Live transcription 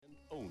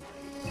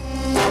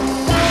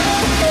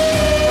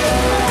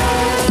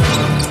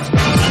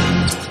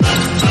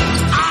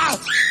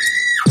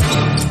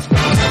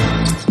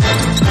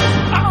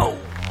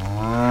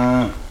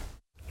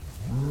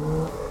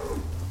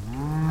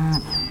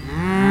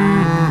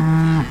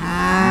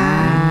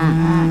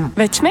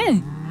Willst du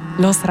mehr?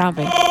 Los,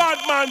 Rabe.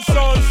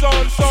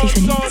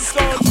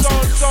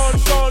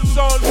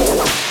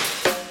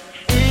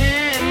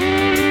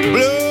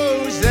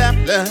 Blue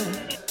Zeppelin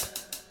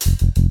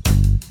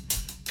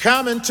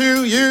coming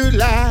to you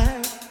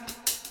live.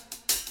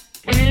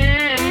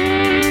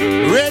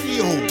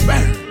 Radio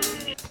burn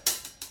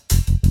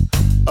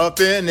up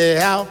in the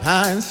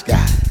alpine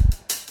sky.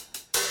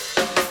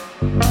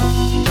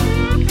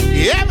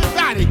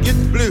 Everybody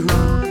gets blue.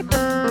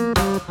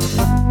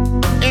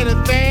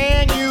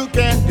 Anything you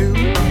can do,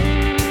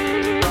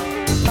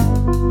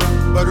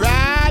 but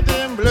ride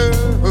them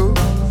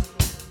blues,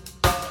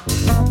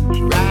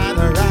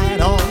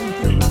 ride on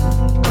through.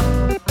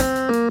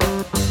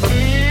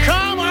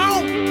 Come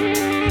on,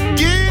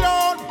 get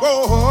on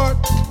board,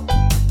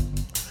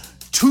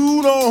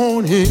 tune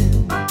on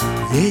in,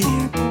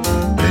 yeah.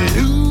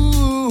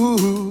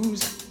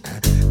 Blues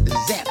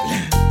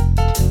Zeppelin,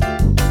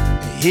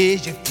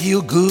 here's your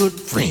feel-good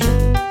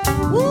friend.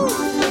 Woo!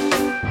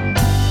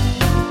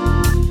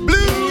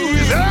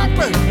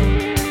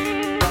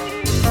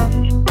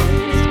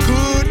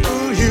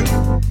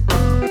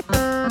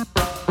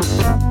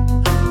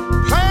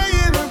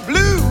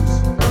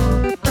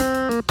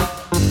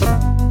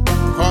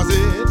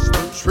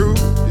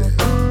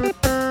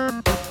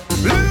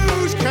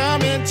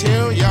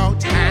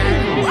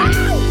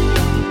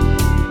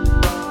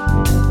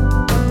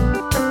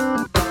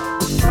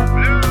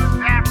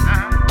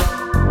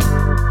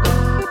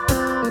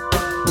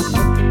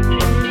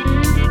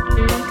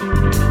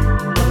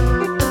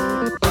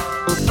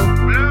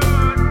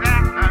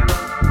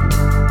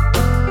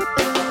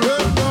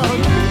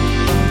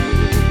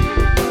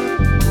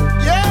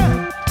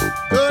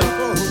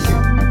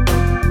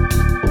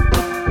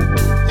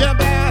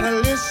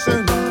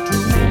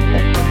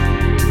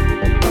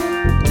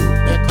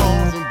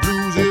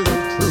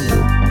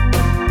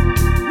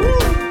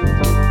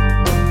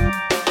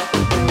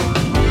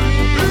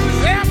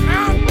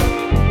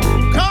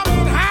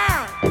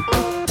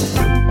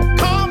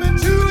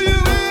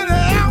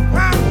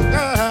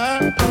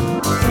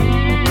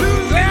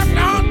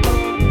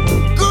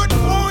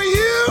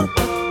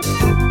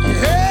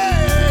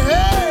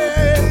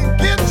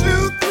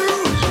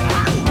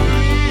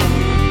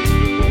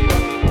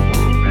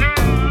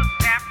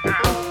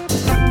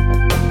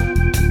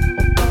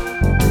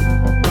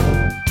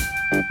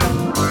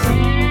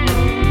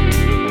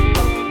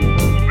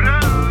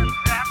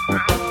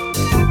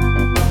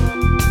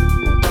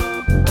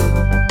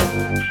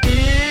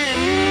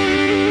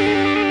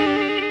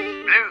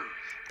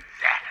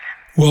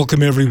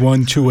 Welcome,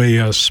 everyone, to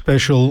a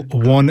special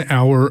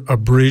 1-hour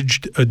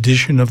abridged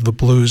edition of the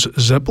Blues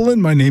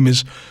Zeppelin. My name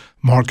is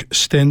Mark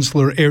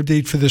Stensler. Air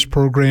date for this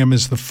program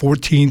is the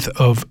 14th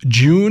of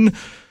June,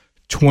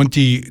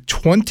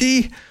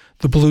 2020.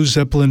 The Blues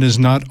Zeppelin is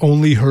not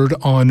only heard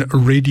on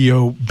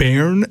Radio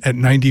Bern at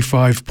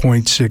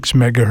 95.6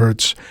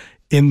 megahertz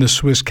in the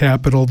Swiss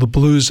capital. The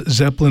Blues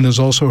Zeppelin is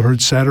also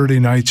heard Saturday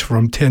nights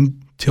from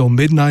 10 till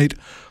midnight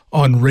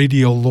on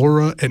Radio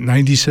Lora at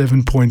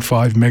 97.5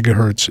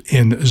 megahertz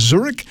in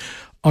Zurich,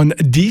 on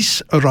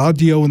Dies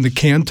Radio in the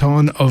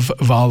canton of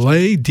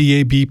Valais,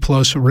 DAB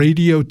Plus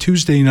Radio,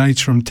 Tuesday nights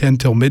from 10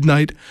 till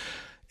midnight,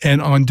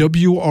 and on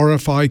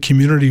WRFI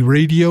Community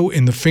Radio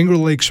in the Finger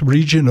Lakes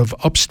region of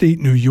upstate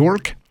New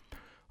York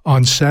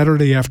on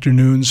Saturday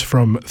afternoons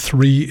from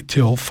 3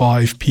 till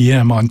 5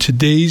 p.m. On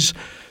today's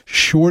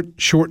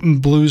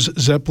shortened Blues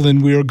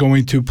Zeppelin, we are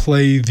going to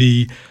play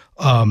the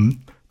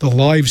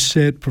live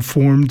set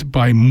performed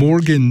by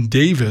Morgan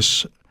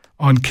Davis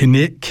on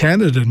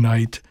Canada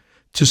Night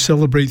to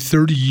celebrate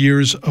 30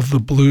 years of the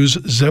Blues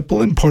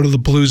Zeppelin, part of the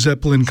Blues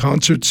Zeppelin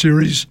concert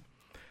series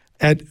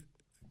at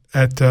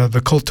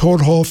the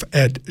Kulturhof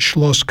at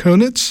Schloss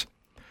Könitz.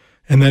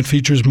 And that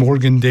features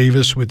Morgan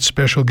Davis with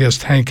special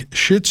guest Hank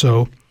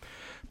Schitzo.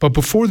 But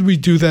before we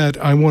do that,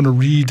 I want to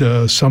read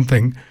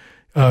something.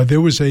 There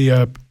was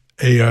a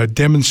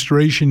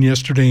demonstration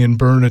yesterday in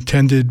Bern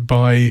attended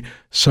by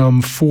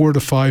some 4,000 to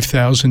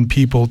 5,000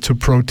 people to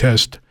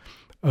protest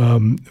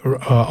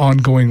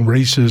ongoing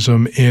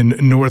racism in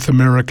North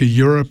America,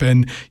 Europe,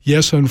 and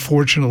yes,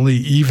 unfortunately,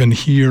 even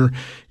here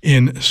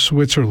in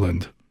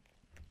Switzerland.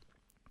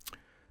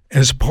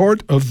 As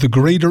part of the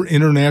greater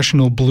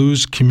international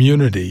blues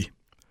community,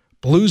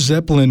 Blues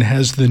Zeppelin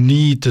has the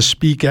need to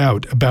speak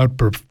out about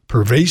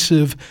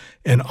pervasive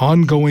and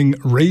ongoing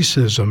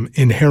racism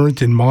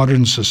inherent in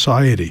modern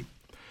society.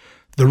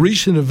 The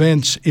recent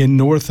events in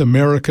North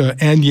America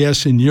and,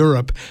 yes, in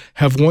Europe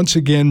have once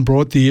again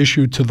brought the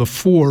issue to the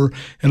fore,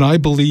 and I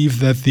believe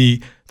that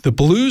the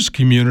blues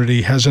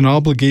community has an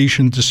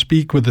obligation to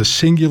speak with a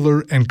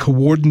singular and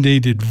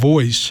coordinated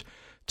voice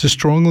to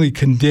strongly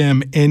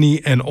condemn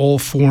any and all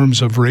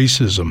forms of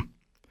racism.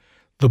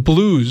 The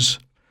blues,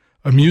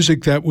 a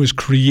music that was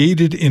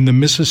created in the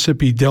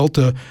Mississippi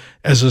Delta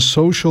as a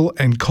social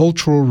and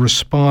cultural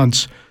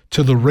response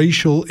to the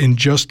racial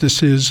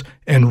injustices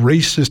and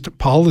racist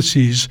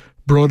policies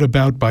brought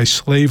about by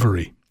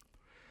slavery.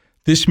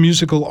 This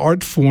musical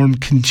art form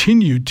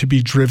continued to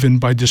be driven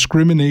by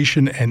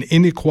discrimination and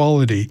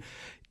inequality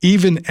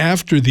even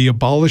after the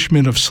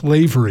abolishment of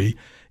slavery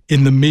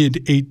in the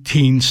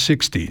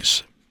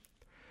mid-1860s.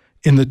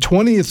 In the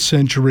 20th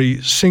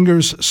century,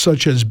 singers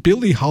such as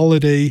Billie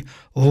Holiday,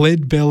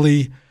 Lead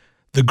Belly,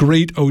 the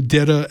great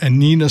Odetta and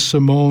Nina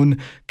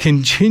Simone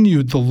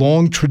continued the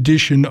long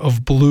tradition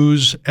of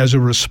blues as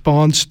a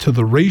response to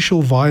the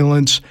racial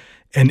violence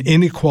and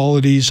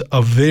inequalities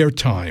of their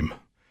time.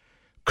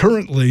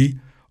 Currently,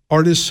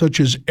 artists such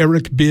as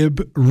Eric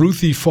Bibb,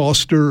 Ruthie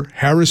Foster,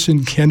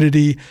 Harrison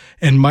Kennedy,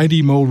 and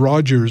Mighty Mo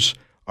Rogers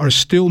are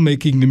still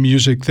making the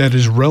music that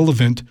is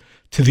relevant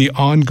to the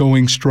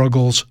ongoing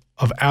struggles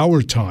of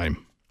our time.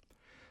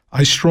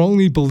 I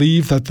strongly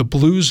believe that the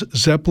Blues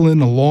Zeppelin,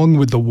 along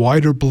with the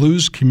wider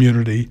blues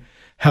community,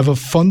 have a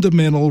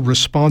fundamental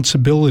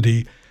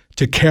responsibility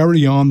to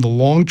carry on the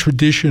long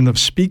tradition of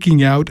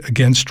speaking out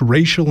against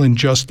racial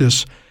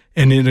injustice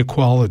and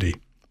inequality.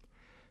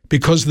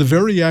 Because the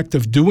very act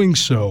of doing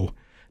so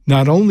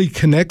not only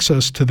connects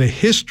us to the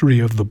history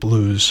of the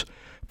blues,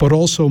 but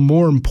also,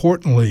 more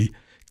importantly,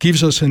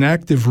 gives us an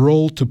active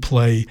role to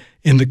play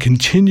in the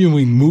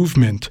continuing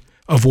movement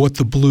of what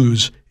the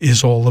blues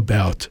is all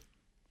about.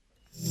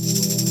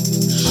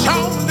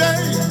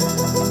 Someday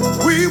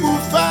we will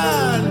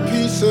find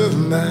peace of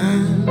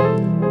mind,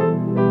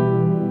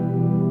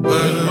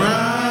 but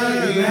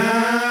right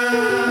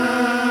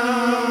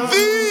now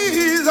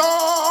these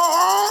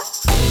are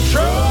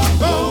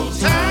troubled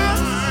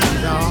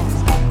times,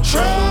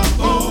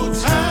 troubled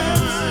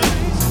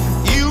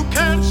times. You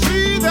can't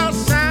see the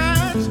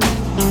signs,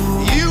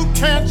 you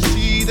can't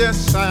see the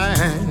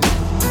signs.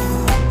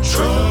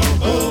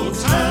 Troubled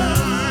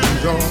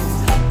times,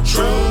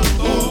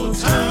 troubled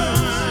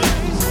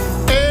times.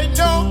 Ain't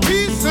no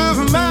peace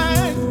of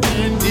mind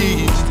in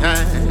these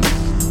times.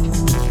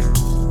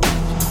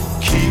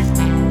 Keep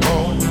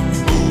on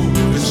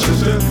moving,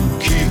 sister.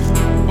 Keep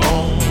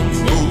on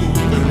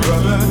moving,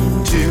 brother,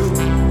 till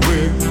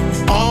we're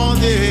on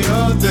the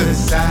other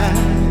side.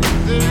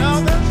 The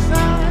other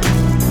side.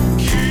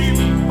 Keep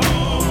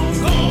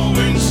on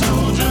going,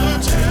 soldier,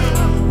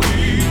 till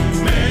we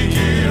make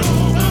it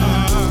over.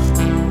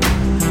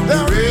 The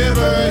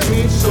river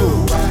ain't so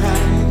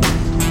wide.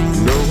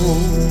 No,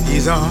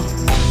 these are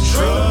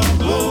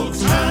troubled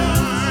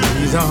times.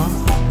 These are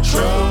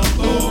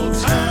troubled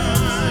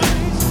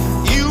times.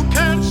 You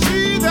can't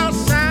see the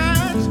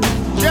signs,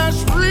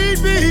 just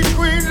read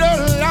between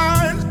the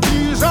lines.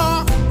 These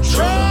are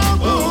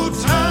troubled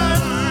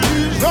times.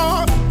 These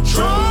are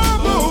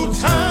troubled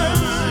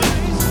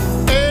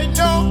times. Ain't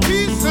no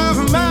peace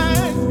of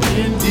mind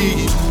in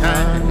these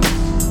times.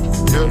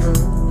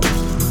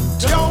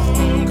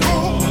 Don't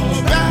go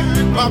back,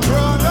 my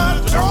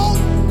brother. Don't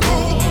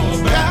go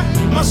back,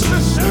 my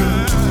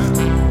sister.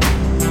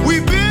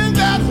 We've been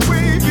that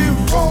way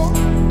before.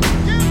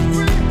 Yes,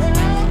 we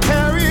have.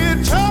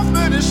 Harriet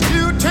Tubman is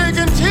still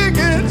taking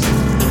tickets.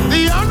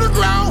 The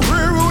Underground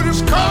Railroad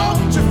is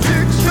called to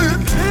fix it.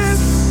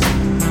 This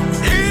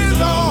is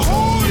a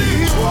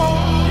holy war.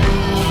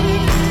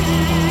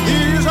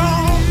 These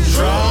are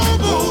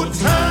troubled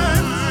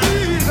times.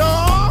 These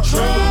are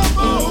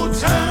troubled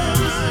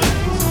times.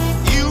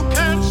 You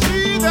can't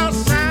see the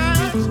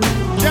signs,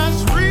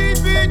 just read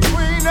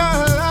between the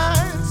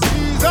lines.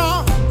 These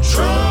are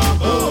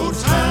troubled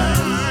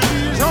times.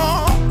 These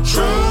are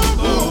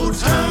troubled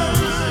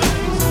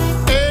times.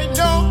 Ain't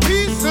no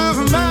peace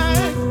of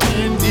mind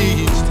in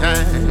these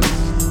times.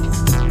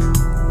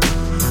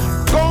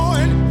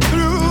 Going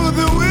through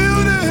the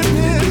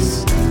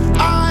wilderness,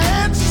 our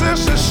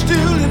ancestors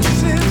still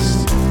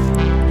insist.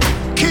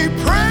 Keep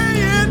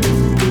praying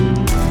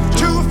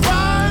to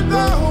find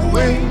the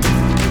way.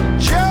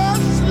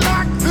 Just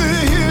like the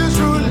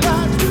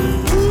Israelites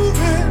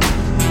moving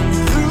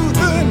through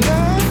the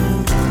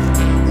night.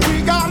 We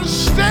gotta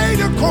stay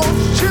the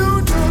course,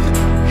 children.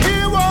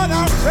 Hear what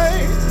I say.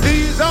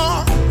 These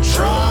are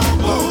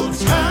troubled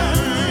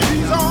times.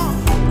 These are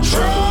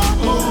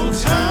troubled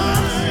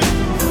times.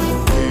 These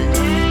are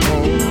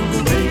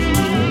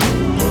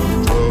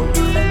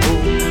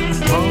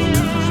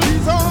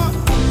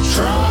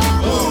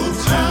troubled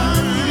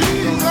times.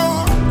 These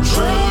are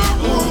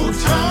troubled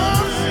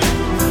times.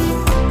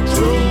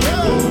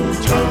 Troubled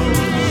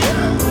times,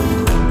 yeah.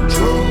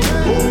 Troubled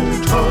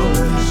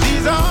times.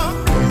 These are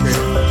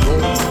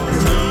troubled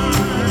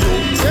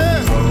times, yeah.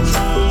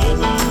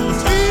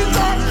 These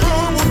are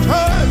troubled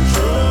times.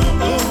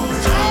 Troubled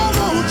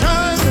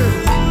times.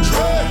 Troubled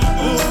times, yeah.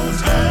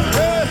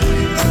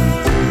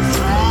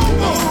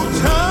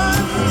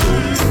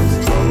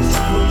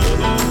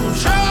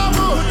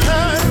 Troubled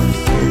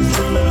times.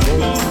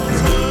 Troubled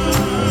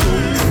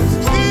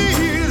times.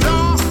 These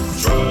are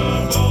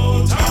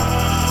troubled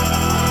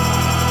times.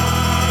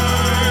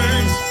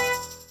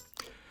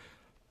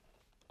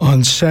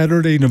 On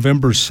Saturday,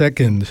 November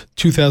 2nd,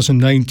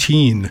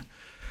 2019,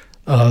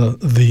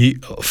 the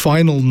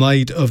final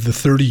night of the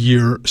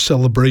 30-year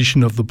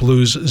celebration of the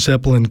Blues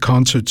Zeppelin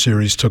concert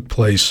series took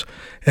place,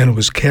 and it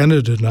was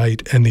Canada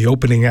Night, and the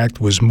opening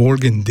act was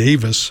Morgan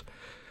Davis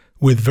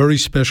with very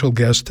special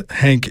guest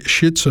Hank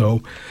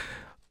Schizzo.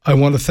 I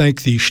want to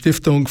thank the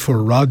Stiftung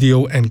für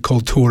Radio und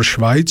Kultur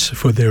Schweiz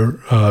for their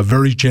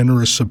very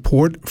generous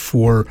support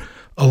for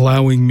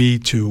allowing me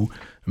to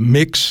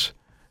mix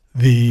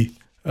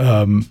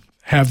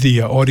have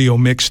the audio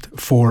mixed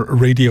for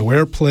radio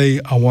airplay.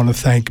 I want to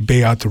thank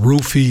Beat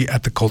Rufi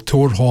at the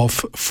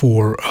Kulturhof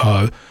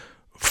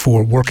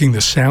for working the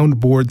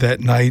soundboard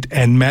that night,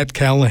 and Matt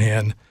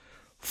Callahan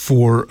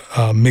for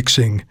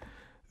mixing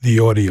the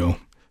audio.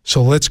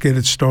 So let's get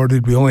it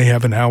started. We only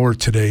have an hour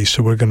today,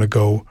 so we're going to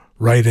go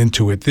right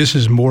into it. This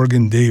is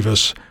Morgan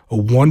Davis, a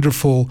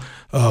wonderful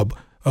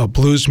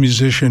blues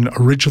musician,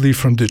 originally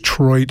from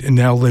Detroit and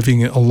now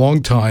living a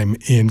long time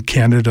in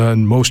Canada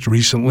and most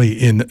recently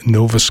in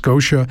Nova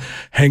Scotia.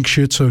 Hank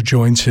Schitzo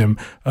joins him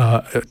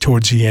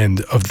towards the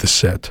end of the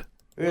set.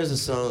 Here's a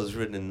song that was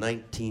written in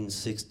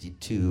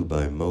 1962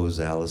 by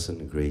Mose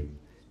Allison, a great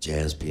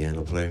jazz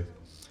piano player.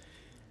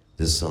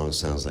 This song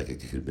sounds like it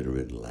could have been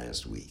written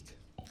last week.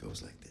 It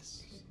goes like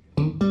this.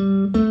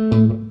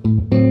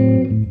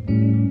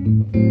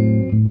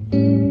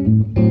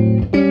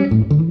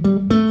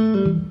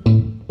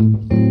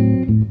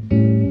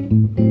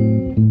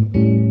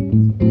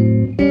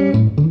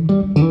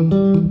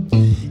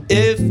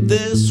 If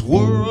this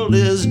world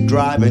is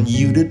driving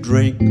you to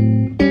drink,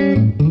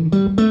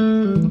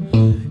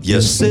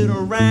 you sit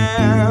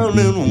around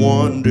and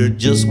wonder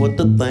just what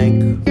to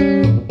think.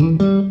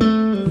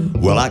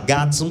 Well, I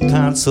got some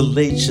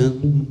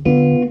consolation.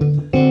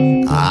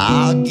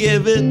 I'll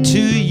give it to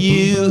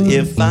you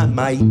if I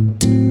might.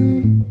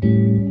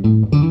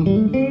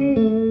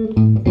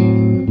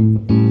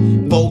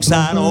 Folks,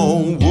 I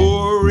don't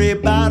worry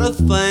about a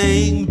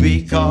thing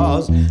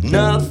because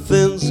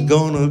nothing's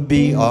gonna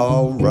be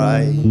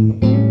alright.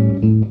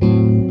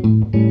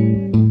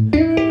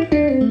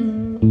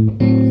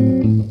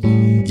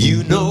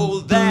 You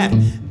know that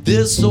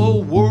this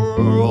old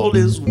world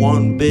is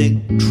one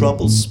big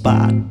trouble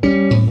spot,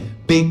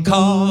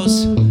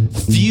 because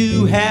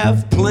few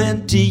have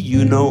plenty,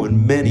 you know,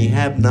 and many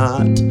have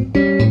not.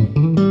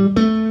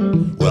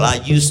 Well,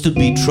 I used to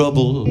be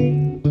troubled,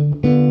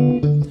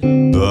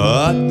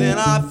 but then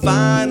I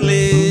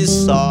finally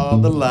saw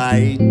the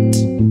light.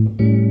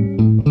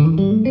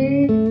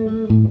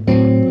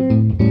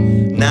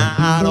 Now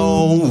I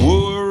don't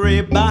worry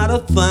about a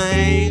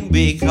thing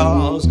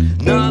because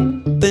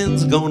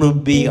nothing's gonna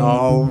be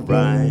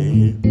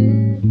alright.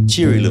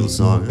 Cheery little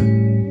song, huh?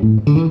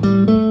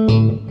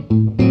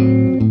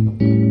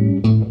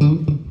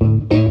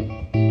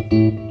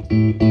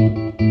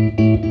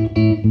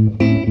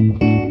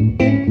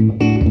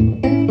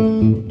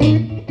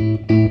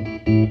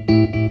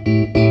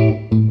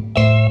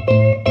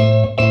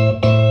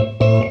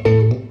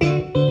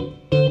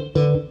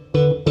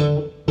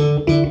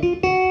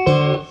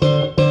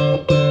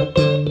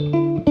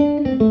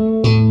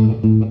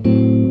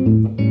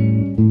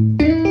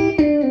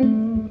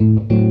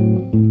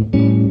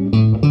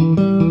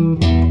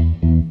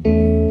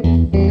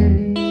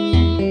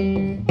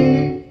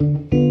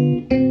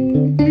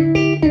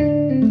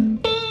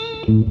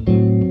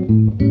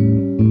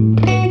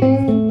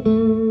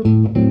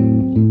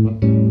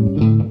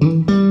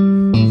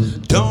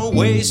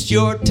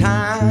 Your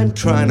time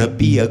trying to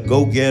be a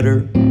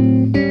go-getter.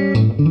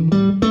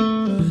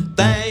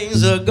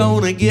 Things are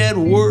gonna get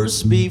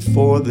worse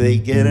before they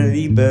get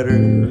any better.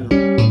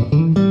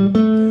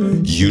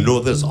 You know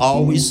there's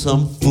always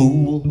some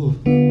fool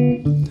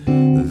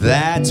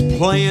that's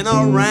playing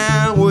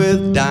around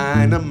with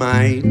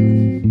dynamite.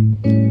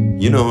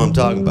 You know who I'm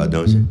talking about,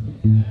 don't you?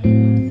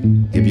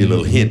 Give you a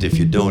little hint if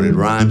you don't. It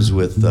rhymes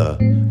with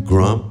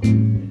grump,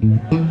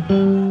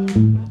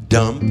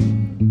 dump,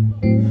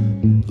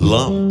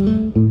 lump,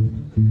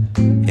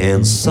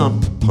 and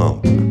sump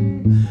pump.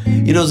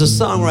 You know, as a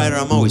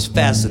songwriter, I'm always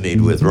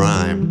fascinated with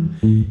rhyme.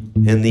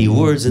 And the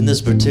words in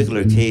this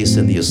particular case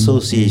and the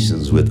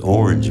associations with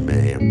Orange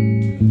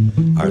Man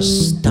are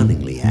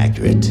stunningly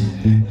accurate.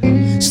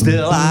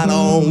 Still, I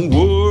don't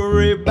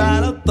worry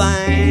about a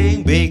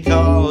thing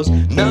because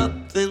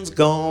nothing's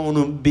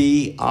gonna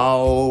be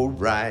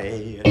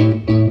alright.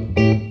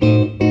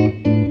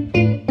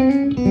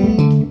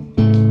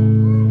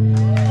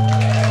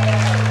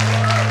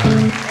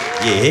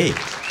 Hey,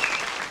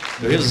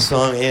 so here's a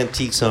song,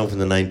 antique song from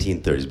the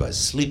 1930s by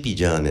Sleepy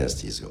John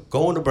Estes.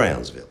 Going to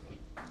Brownsville.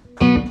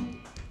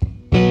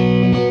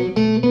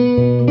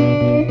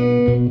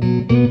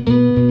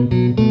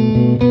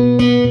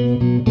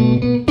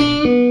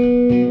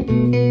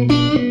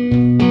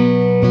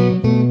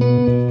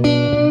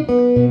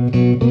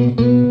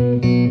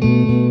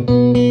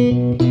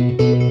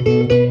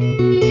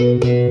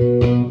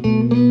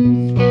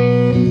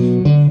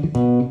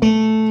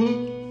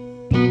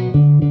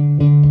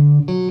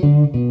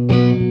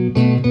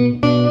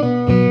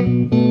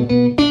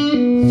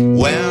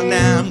 Well,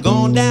 now I'm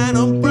going down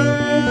on Brownsville.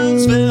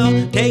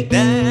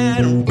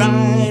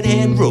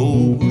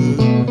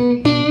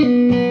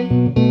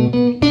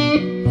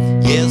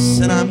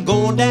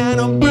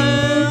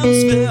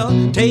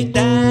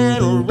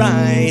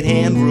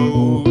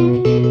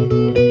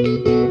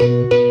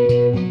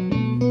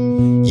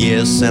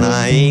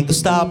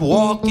 stop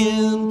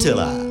walking till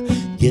I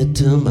get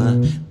to my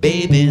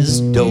baby's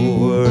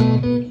door.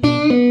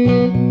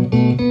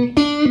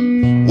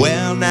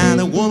 Well, now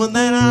the woman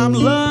that I'm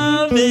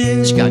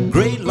loving, she got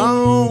great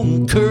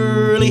long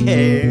curly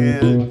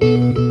hair.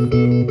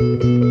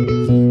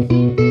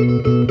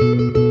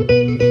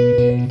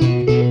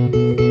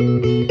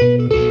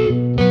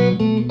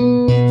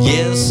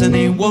 Yes, and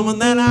the woman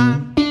that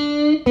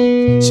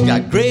she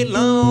got great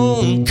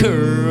long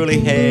curly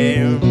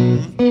hair.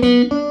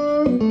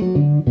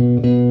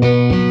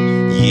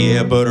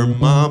 Yeah, but her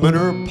mom and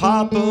her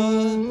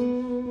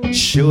papa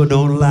sure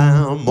don't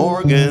allow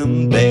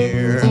Morgan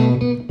there.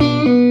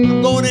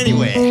 I'm going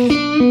anyway.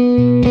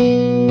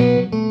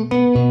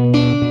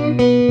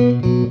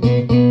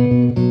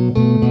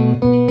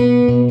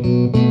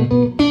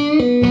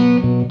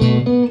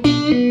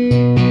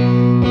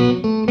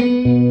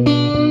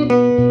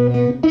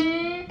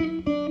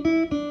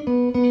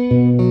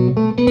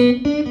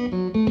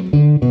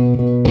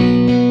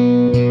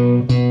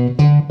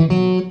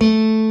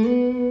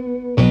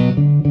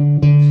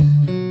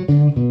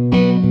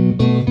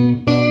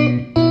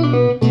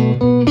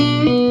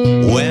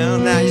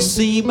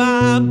 See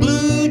my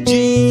blue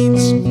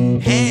jeans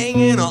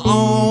hanging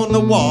on the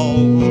wall.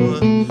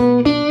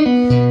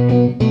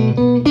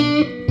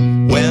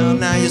 Well,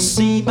 now you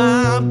see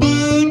my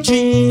blue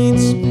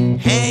jeans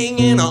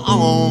hanging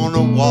on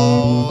the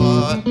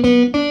wall.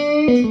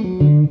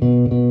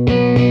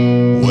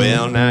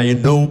 Well, now you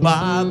know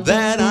by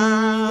that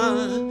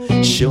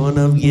I'm sure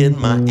enough getting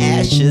my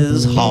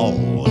ashes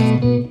hauled.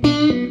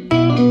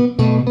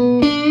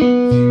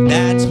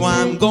 That's why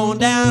I'm going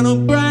down to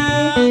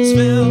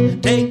Brownsville,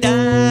 take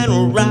down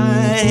a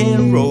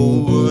right-hand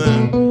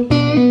road.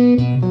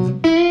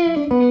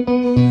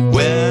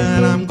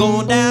 Well, I'm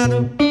going down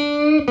to,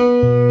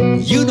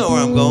 you know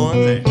where I'm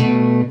going.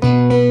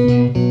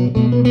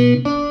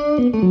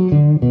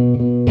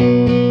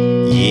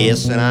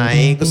 Yes, and I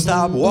ain't gonna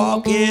stop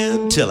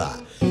walking till I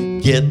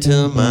get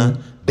to my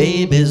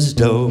baby's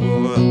door.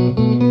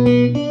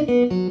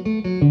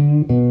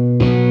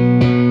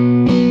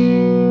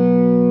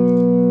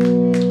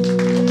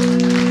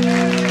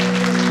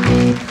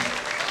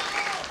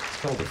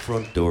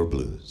 Front Door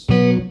Blues.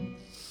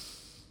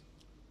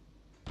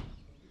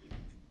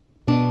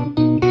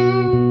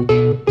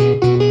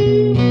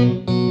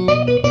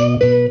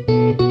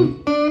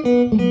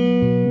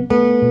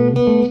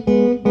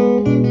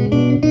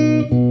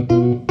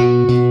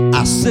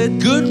 I said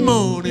good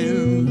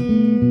morning,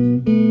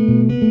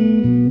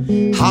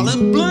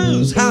 Holland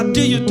Blues, how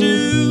do you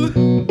do?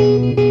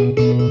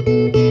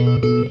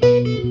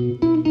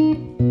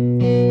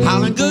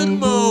 Holland, good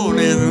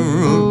morning,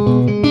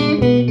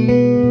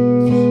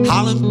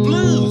 Holland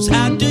Blues,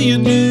 how do you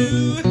do?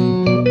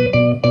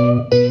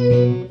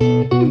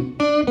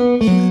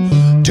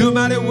 Do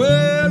mighty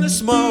well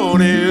this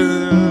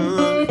morning.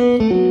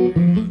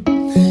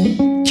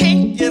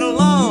 Can't get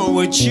along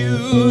with you.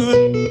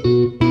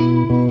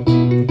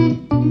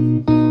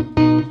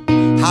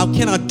 How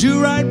can I do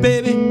right,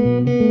 baby,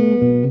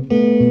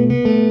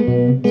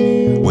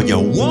 when you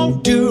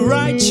won't do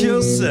right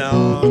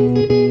yourself?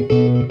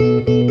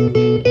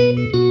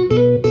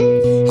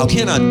 How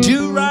can I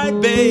do right,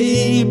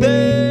 baby,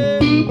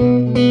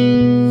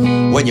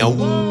 when you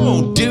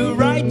won't do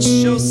right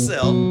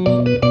yourself?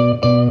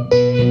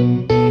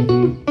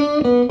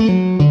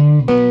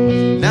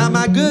 Now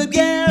my good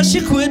gal,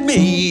 she quit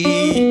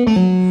me.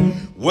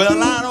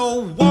 Well, I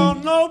don't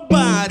want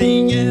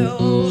nobody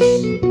else.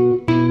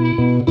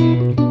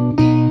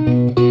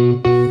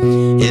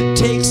 It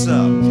takes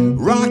a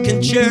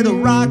rocking chair to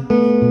rock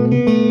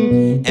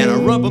and a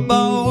rubber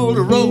ball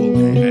to roll.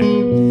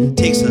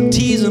 Takes a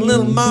teasing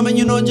little mama,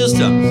 you know, just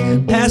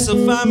to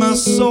pacify my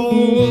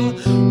soul.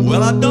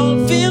 Well, I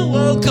don't feel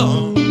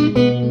welcome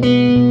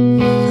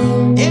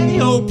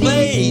any old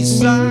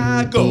place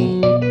I go.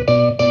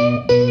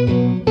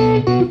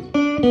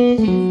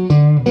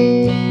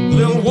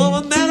 Little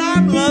woman that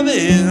I'm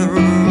loving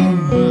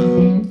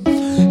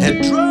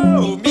had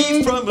drove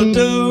me from the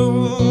door.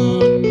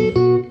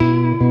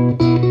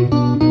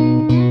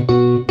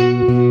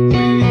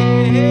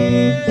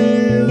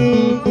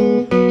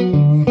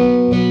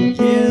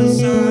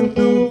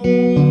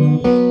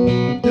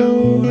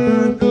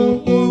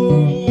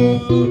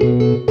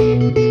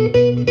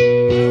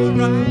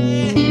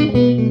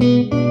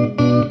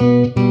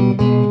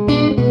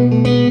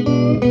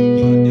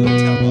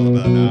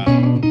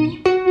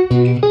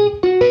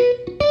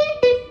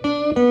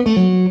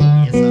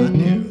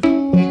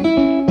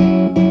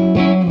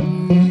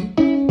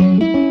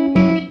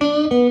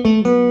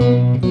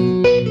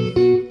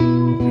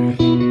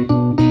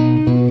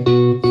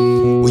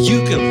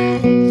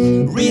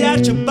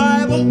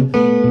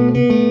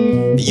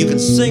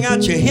 Sing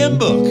out your hymn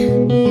book,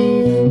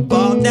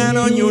 fall down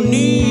on your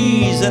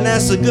knees and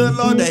ask the good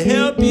Lord to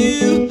help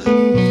you.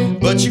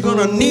 But you're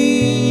gonna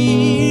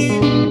need,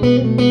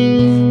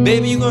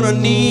 baby, you're gonna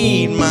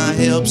need my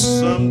help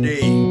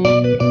someday.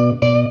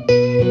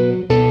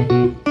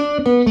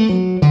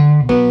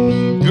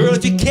 Girl,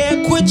 if you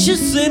can't quit your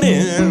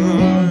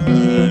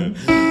sinning,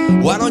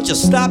 why don't don't you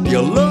stop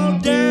your low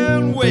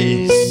down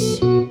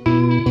waist. Now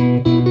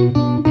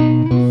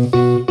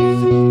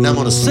I'm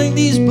gonna sing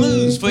these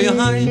blues for you,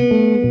 honey,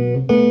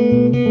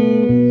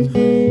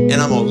 and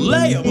I'm gonna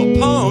lay them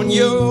upon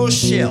your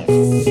shelf.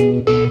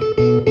 I'm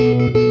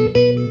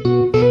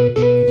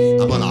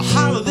gonna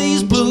holler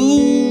these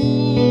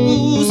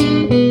blues,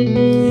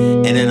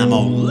 and then I'm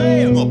gonna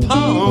lay them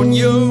upon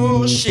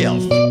your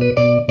shelf.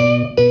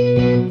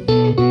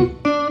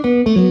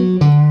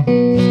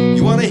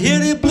 You wanna hear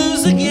the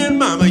blues again,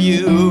 mama?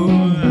 You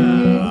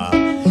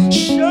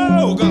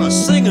sure gonna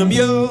sing them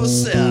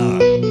yourself.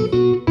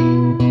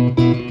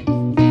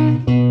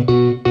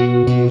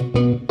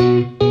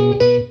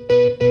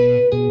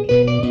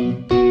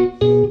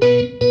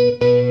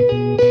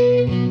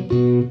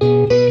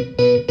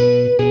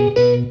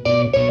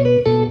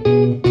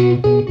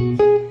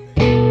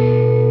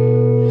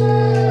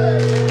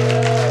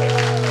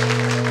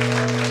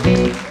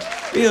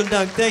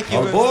 Doug, thank you.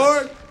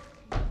 Aboard.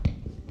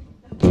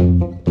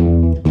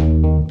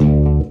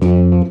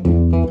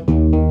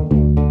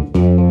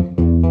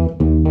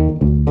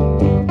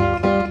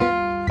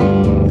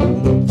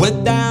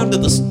 Went down to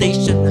the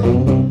station.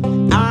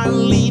 I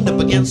leaned up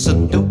against the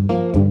door.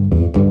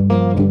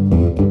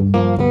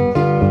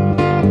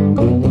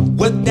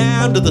 Went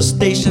down to the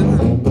station.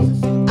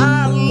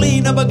 I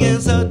leaned up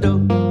against the door.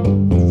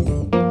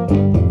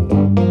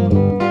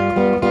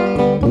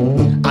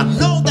 I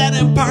know that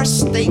Empire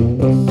State.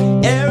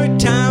 Every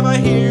time I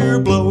hear her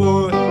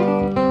blow,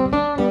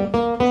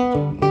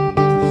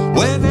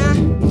 when I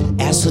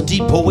ask the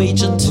depot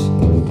agent,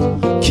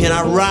 can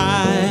I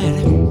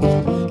ride?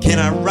 Can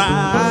I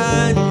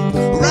ride?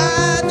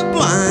 Ride the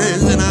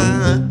blinds. And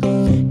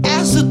I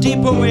ask the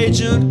depot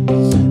agent,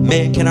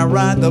 man, can I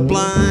ride the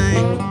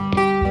blind?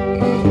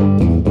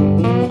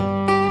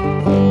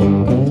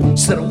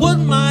 Said I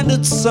wouldn't mind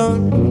it,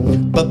 son,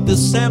 but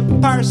this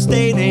Empire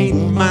State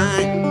ain't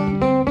mine.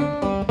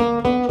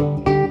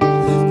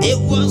 It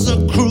was a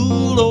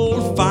cruel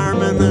old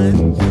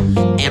fireman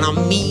and a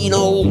mean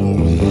old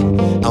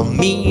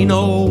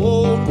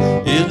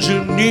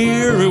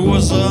engineer. It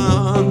was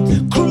a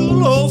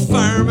cruel old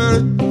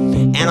fireman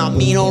and a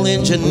mean old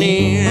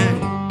engineer.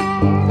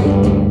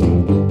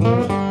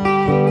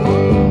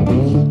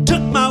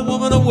 Took my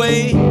woman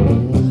away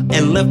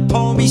and left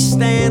poor me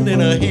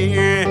standing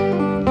here.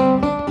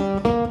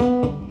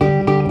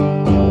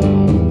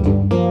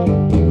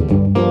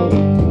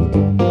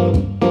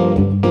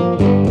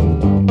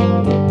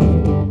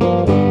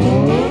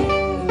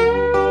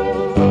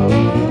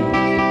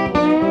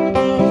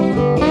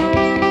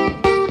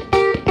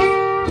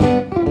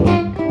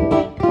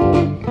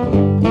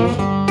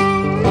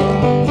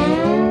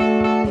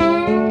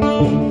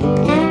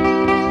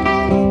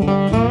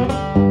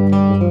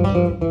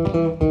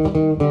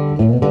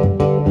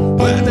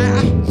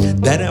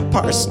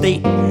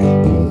 State,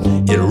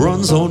 it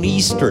runs on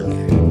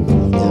Eastern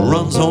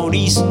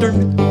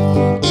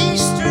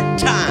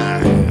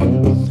time.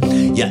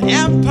 Yeah,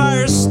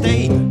 Empire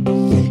State,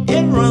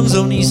 it runs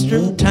on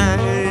Eastern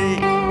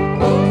time.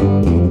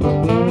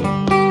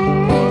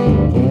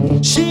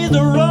 She's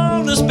the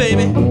rollest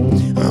baby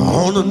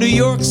on the New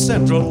York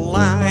Central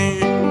line.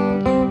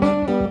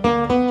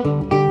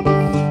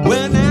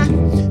 Well now,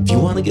 if you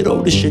wanna get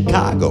over to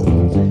Chicago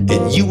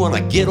and you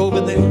wanna get over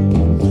there,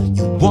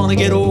 wanna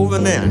get over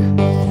there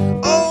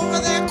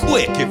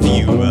quick. If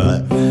you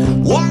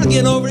wanna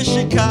get over to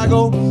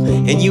Chicago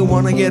and you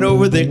wanna get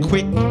over there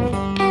quick,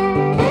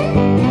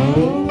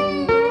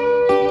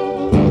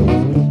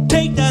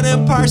 take that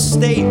Empire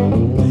State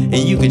and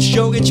you can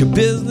sure get your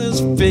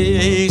business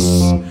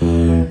face.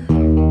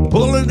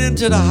 Pull it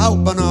into the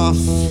Hauptbahnhof.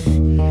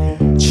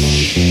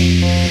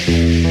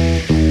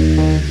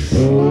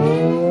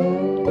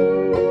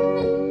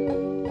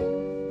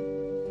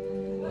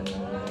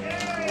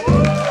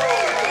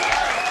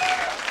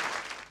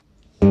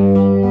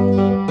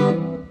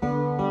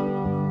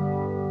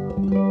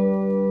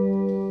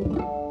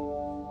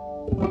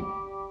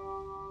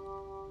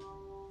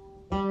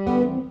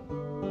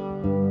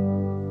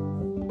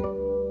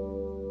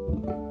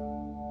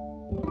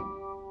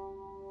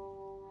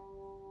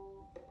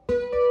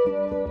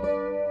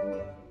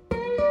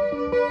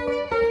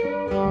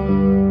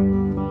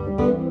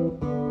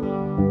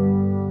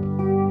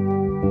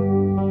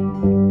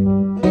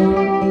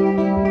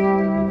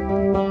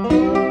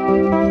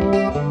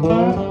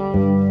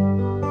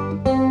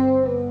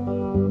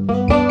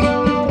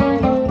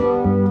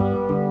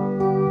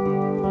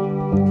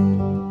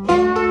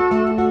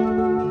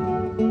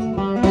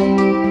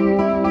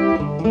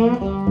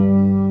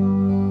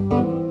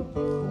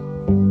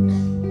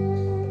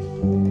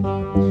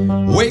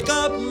 Wake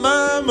up,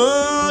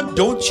 mama,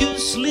 don't you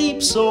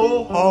sleep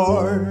so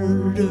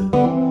hard.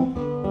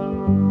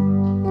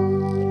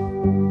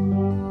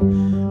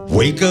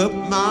 Wake up,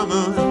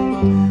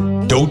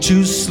 mama, don't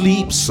you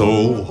sleep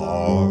so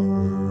hard.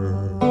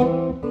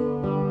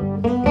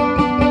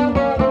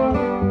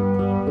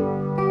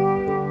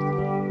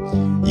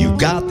 You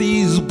got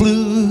these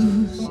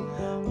blues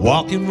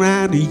walking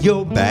round in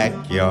your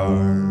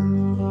backyard.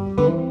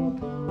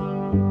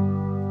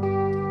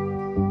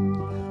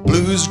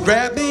 Blues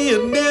grab me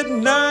at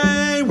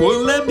midnight,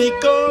 won't let me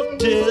go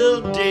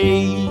till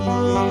day.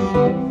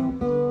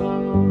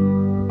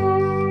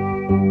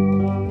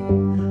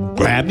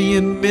 Grab me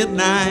at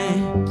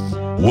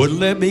midnight, wouldn't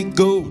let me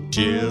go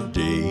till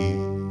day.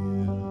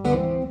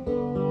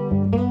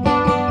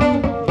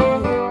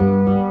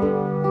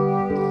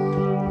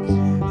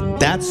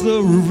 That's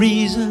the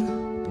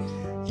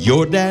reason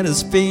your dad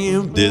is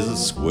feeling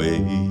this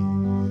way.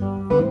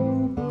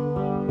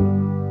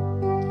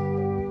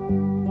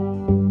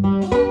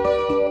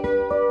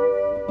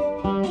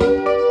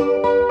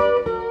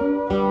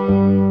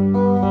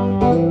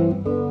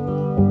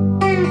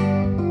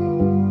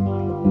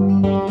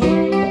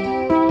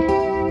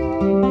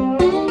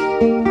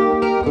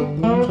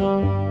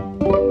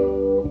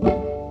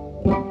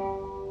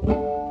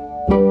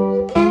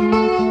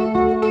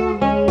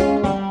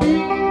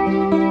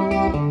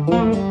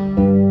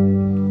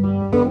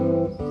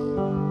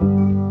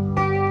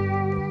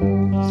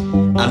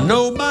 I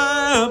know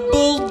my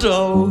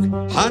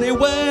bulldog, honey,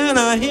 when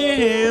I hear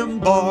him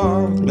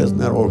bark. Listen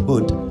to that old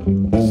hood.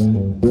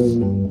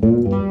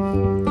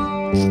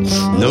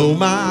 Know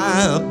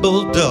my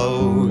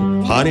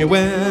bulldog, honey,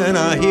 when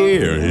I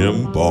hear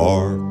him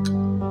bark.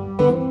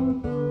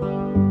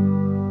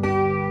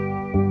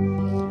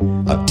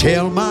 I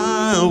tell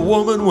my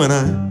woman when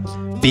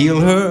I feel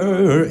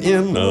her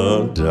in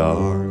the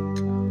dark.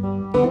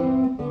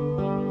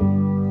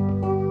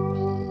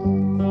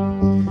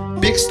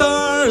 Big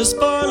stars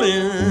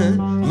falling,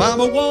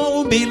 mama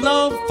won't be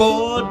long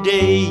for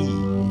days.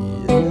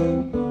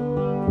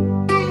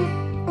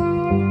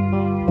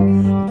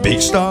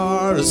 Big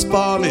stars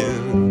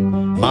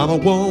falling, mama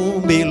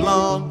won't be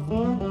long.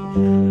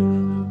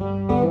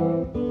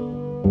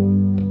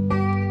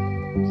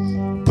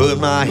 Put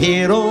my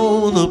head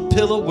on the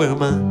pillow where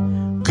my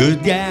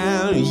good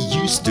gal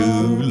used to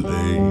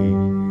lay.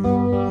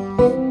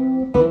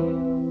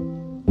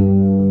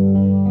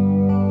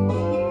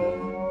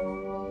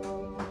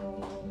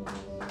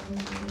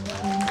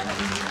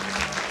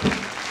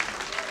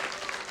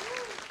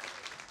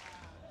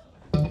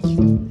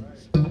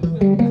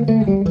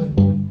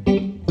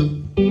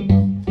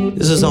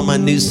 This is on my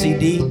new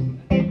CD.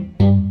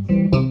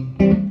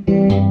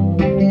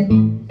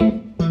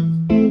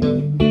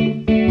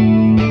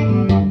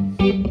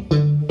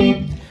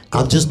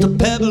 I'm just a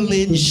pebble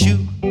in your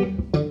shoe,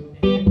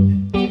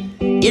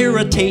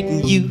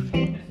 irritating you.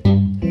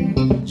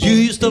 You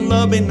used to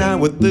love me, now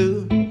we're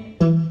through.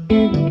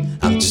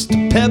 I'm just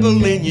a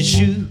pebble in your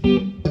shoe.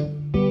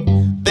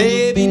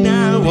 Baby,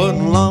 now it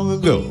wasn't long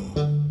ago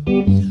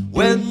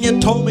when you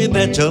told me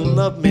that you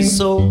loved me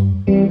so.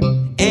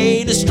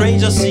 Ain't it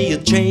strange I see a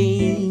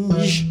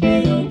change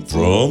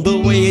from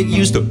the way it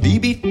used to be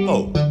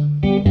before,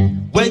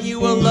 when you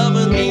were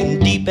loving me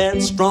deep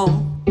and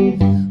strong,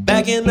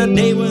 back in the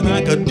day when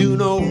I could do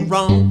no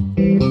wrong.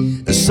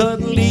 And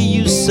suddenly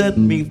you set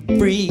me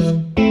free.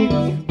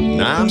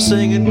 Now I'm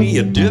singing me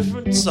a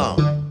different song.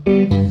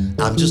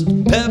 I'm just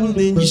a pebble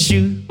in your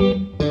shoe,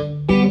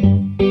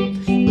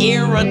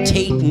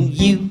 irritating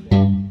you.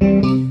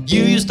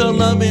 You used to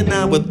love me,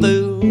 now we're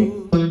through.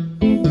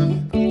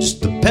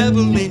 Just a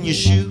pebble in your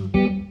shoe.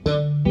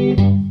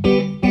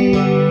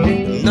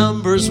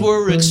 Numbers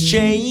were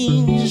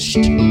exchanged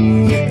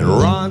and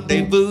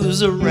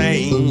rendezvous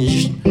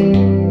arranged.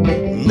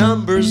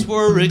 Numbers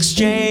were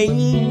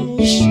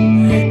exchanged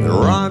and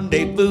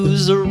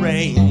rendezvous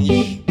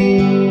arranged.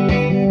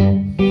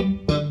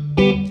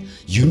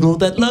 You know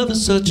that love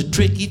is such a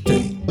tricky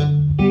thing.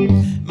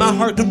 My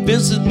heart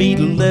convinces me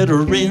to let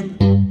her in.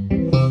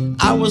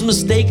 I was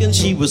mistaken,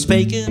 she was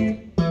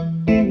faking.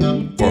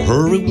 For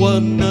her it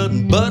wasn't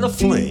nothing but a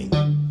fling.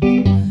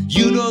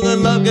 You know that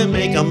love can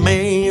make a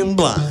man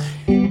blind.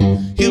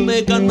 He'll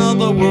make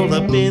another world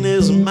up in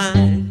his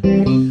mind.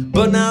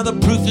 But now the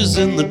proof is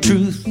in the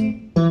truth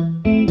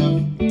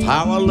of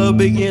how our love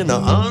began to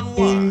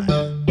unwind.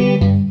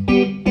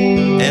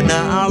 And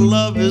now our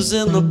love is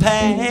in the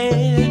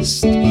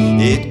past.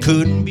 It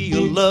couldn't be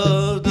a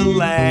love to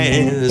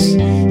last.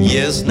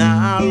 Yes, now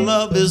our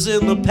love is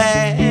in the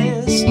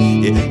past.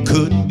 It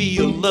couldn't be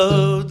a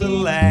love to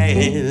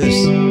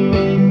last.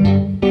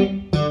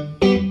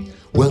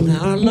 Well,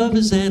 now our love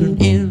is at an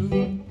end.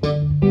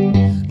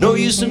 No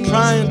use in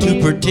trying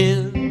to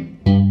pretend.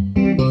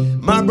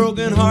 My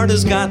broken heart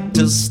has got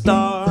to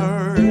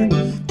start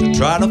to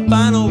try to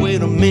find a way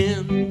to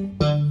mend.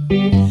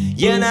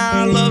 Yeah,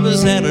 now our love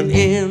is at an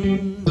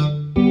end.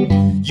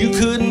 You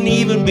couldn't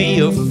even be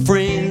a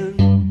friend.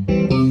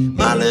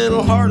 My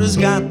little heart has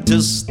got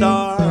to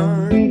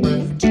start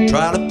to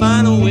try to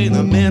find a way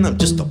to mend. I'm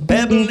just a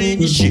pebble in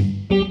your shoe,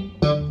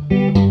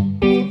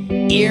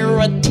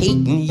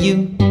 irritating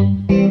you.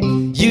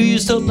 You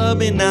used to love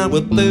me, now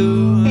we're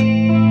through.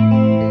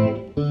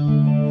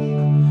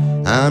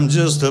 I'm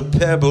just a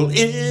pebble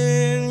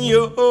in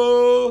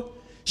your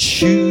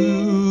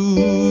shoe.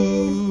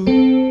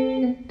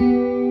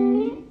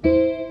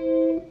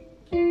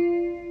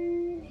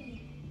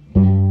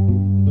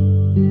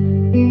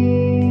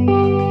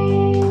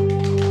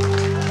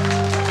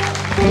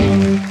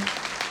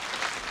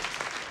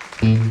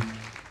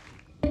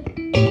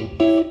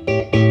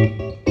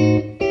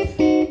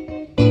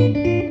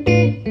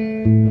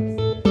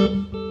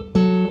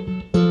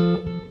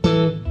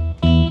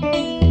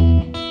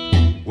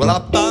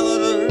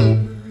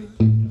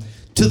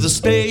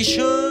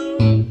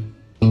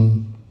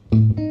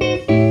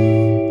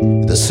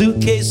 with a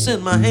suitcase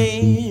in my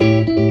hand.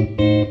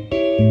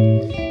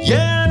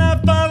 Yeah, and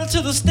I followed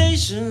to the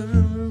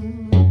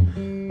station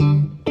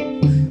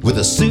with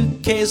a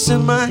suitcase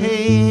in my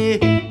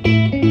hand.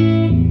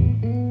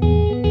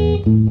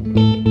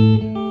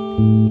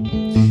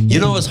 You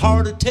know, it's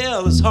hard to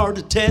tell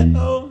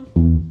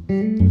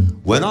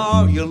when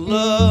all your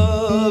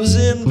love's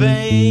in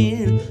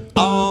vain,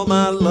 all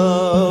my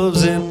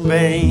love's in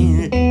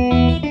vain.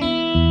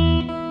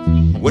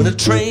 When the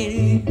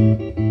train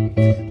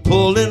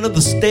pulled into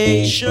the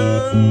station,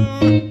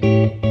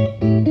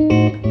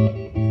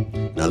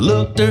 I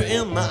looked her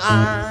in the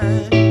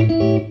eye.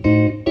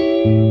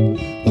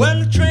 When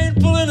the train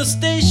pulled in the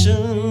station,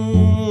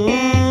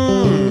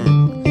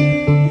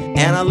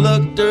 and I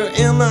looked her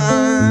in the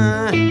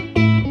eye.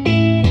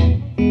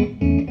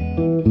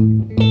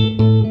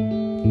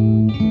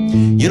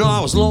 You know,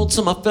 I was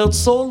lonesome, I felt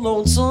so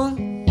lonesome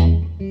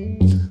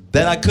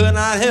that I could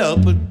not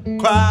help but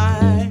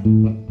cry.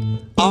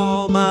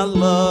 All my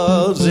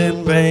love's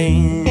in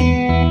vain.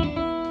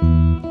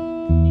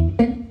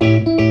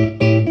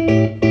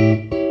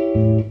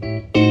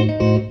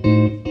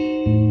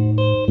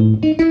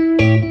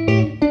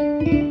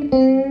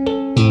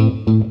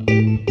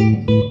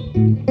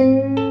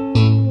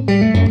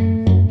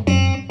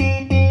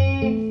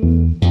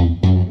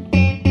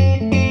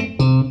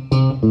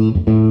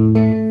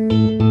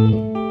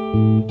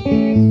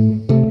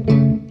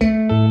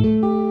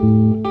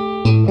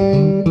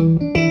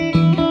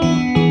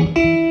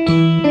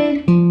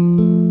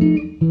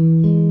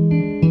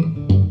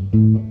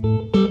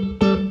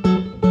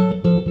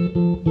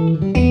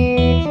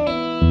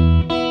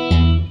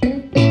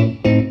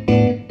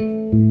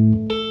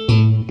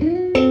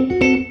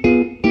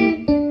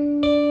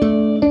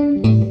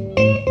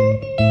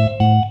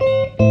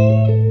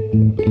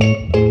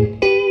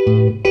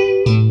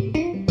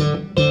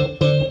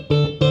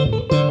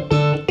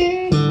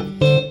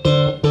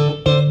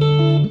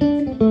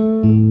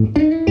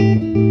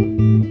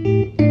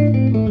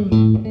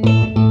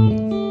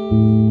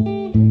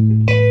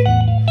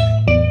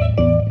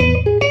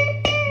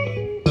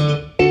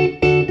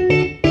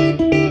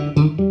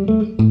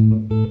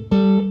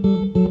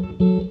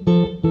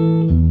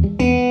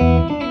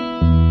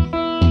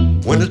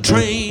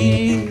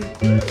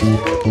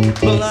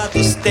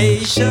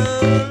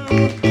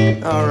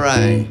 All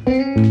right,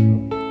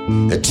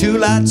 the two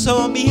lights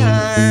on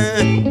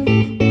behind.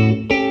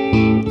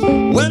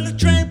 When the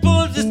train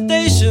pulled the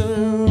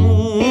station,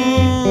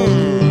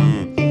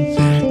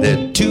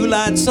 the two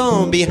lights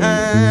on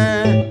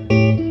behind.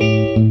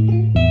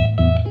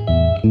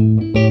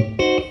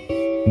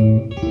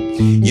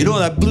 You know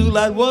that blue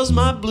light was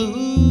my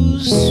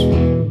blues,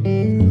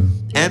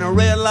 and a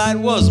red light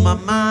was my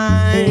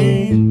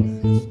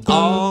mind.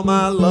 All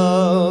my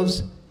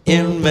love's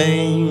in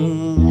vain.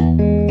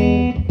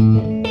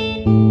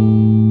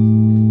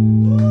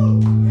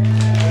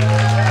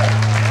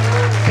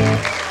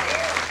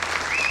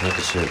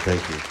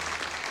 Thank you.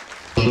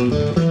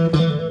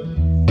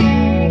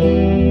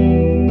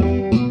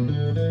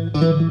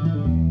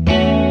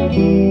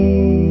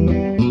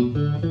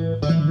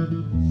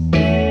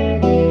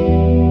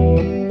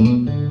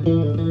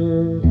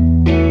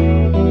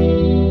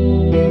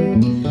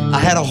 I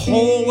had a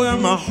hole where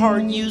my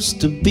heart used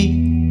to be.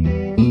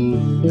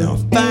 Now I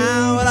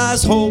found what I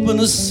was hoping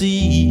to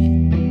see.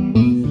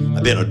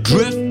 I've been a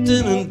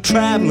drifting and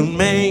traveling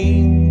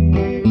man.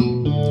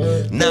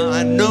 Now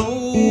I know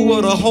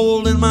what a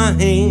hold in my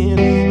hand.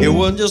 It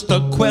wasn't just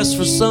a quest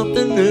for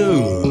something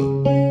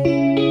new.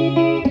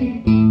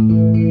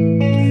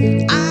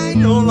 I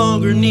no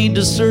longer need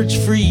to search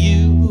for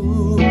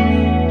you.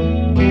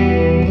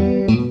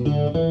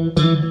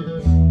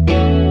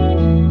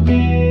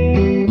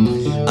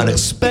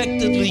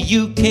 Unexpectedly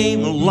you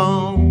came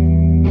along,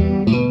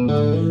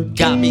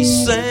 got me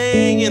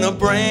singing a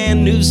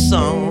brand new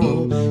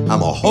song.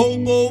 I'm a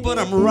hobo, but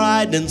I'm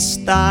riding in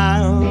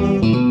style.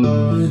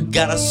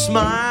 Got a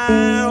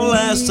smile,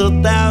 lasts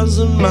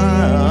 1,000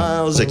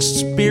 miles.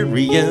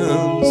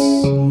 Experience,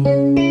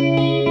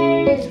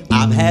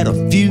 I've had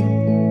a few,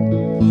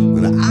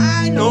 but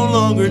I no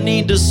longer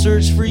need to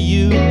search for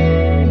you.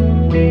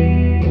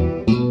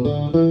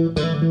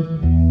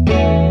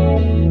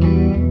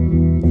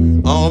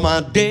 All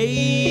my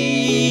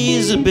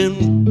days have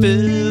been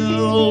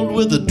filled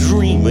with a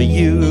dream of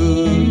you.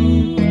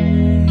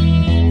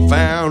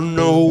 Found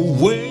no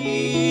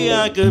way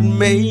I could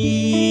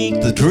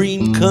make the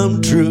dream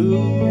come true.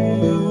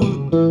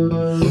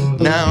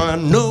 Now I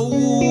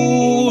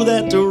know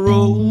that the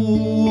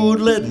road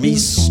led me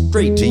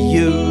straight to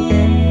you,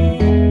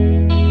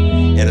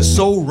 and it's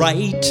so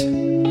right,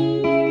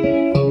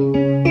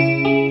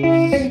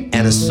 and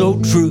it's so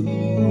true.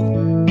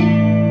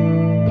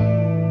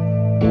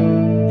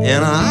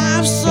 And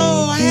I'm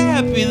so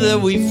happy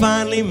that we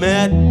finally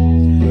met.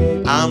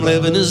 I'm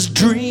living this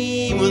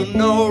dream with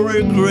no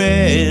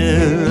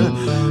regret,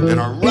 and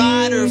I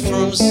ride her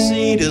from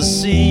sea to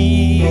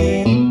sea,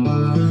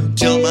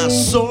 till my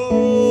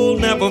soul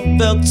never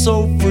felt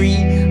so free.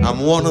 I'm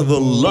one of the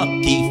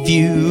lucky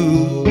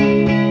few.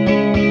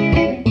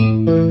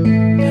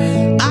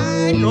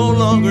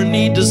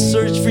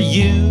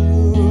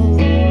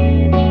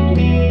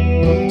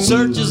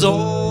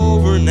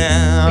 over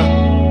now.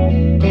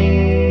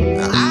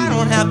 I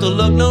don't have to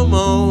look no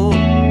more,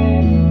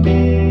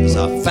 'cause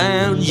I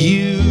found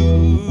you.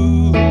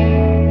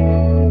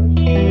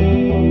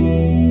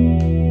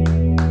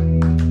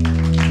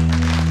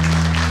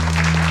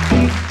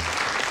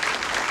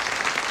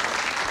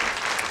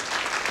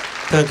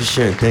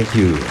 Dankeschön, thank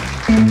you.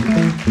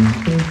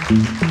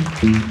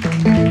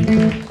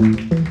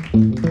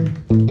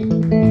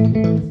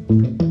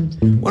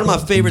 One of my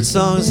favorite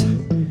songs,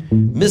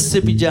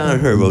 Mississippi John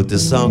Hurt wrote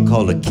this song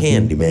called The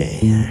Candy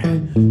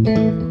Man.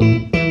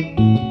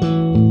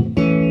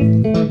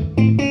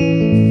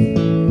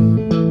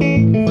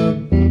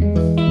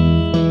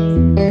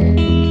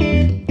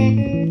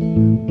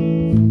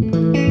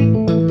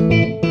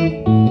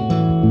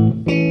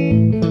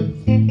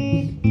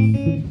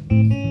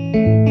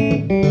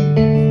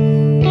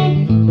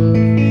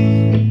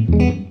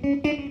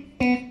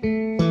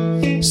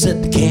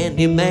 Said the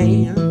candy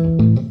man,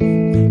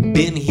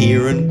 been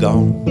here and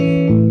gone.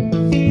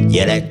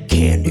 Yeah, that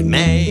candy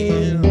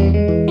man,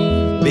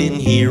 been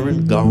here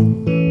and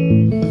gone.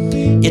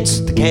 It's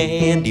the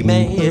candy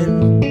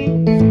man,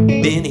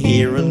 been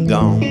here and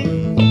gone.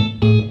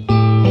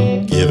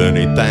 Give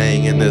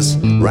anything in this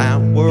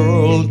round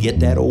world, get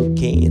that old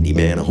candy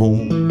man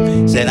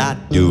home. Said I'd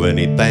do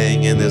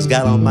anything in this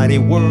God Almighty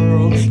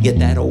world, get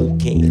that old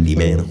candy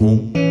man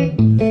home.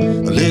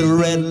 A little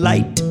red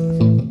light,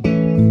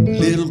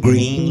 little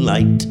green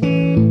light,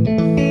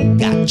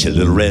 got your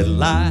little red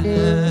light,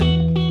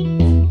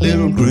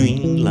 little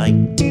green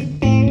light.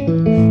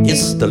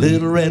 It's the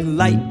little red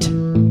light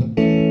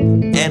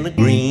and the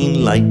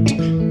green light.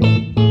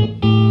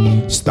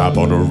 Stop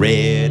on the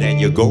red and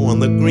you go on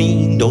the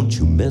green. Don't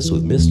you mess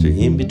with Mr.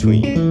 In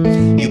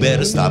Between. You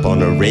better stop on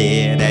the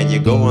red and you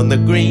go on the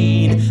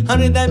green.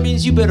 Honey, that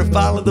means you better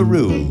follow the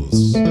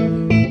rules.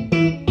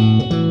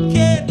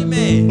 Candy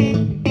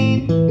man,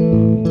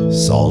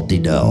 salty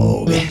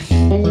dog.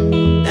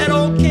 That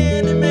old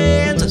candy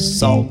man's a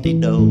salty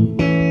dog.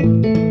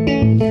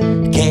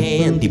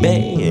 Candy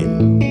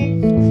man,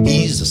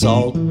 he's a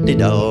salty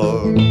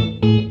dog.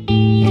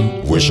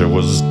 Wish I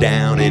was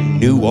down in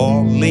New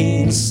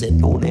Orleans,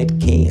 sitting on that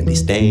candy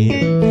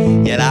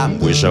stand. Yet I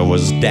wish I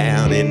was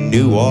down in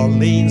New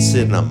Orleans,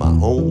 sitting on my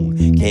own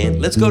candy.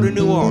 Let's go to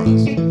New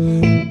Orleans.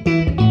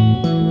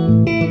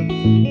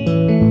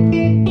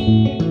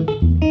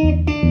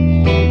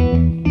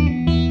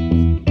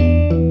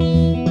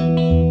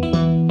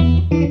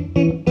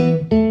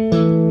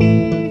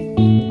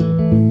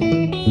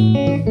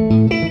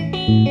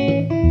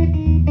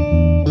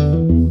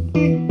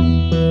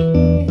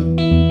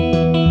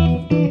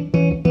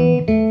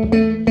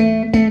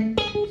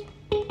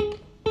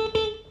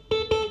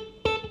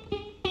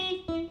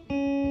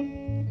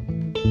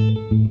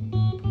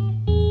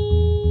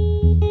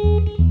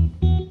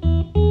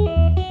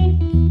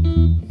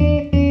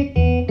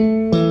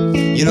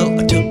 You know,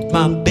 I took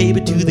my baby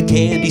to the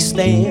candy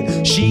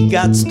stand. She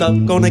got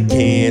stuck on a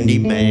candy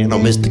man. Oh,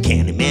 Mr.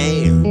 Candy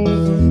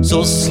Man,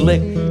 so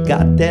slick,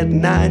 got that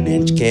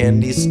 9-inch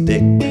candy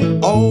stick.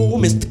 Oh,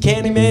 Mr.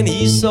 Candy Man,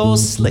 he's so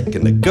slick,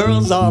 and the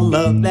girls all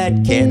love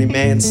that candy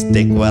man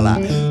stick. Well,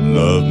 I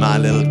love my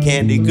little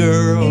candy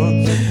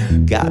girl,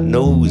 God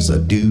knows I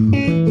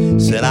do.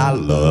 Said I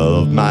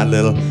love my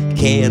little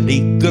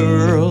candy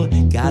girl,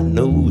 God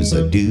knows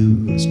I do.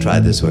 Let's try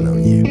this one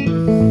on you.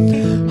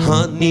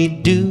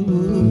 Honeydew,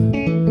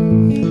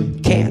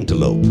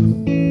 cantaloupe.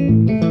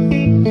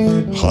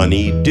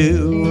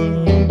 Honeydew,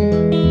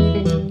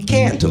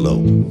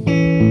 cantaloupe.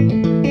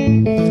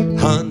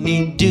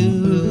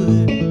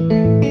 Honeydew,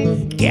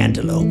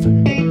 cantaloupe.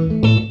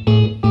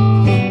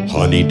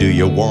 Honey, do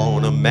you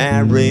wanna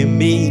marry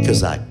me?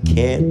 'Cause I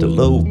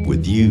cantaloupe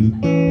with you.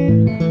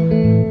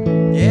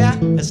 Yeah,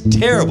 that's a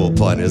terrible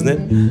pun, isn't it?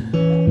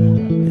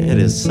 It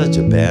is such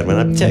a bad one.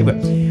 I'll tell you what,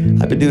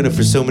 I've been doing it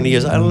for so many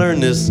years. I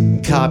learned this,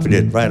 copied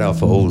it right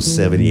off an old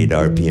 78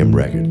 RPM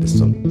record.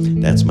 So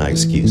that's my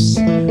excuse.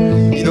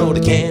 You know, the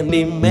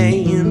candy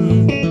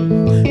man,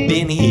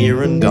 been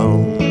here and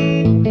gone.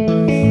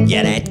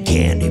 Yeah, that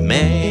candy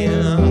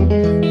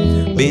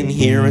man, been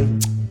here and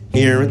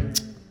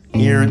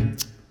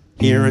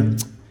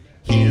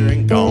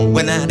gone.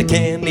 When I the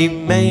candy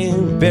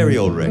man, very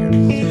old record,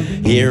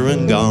 here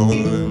and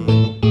gone.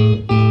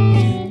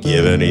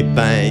 Give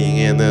anything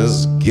in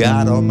this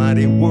God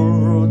Almighty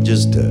world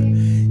just to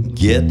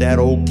get that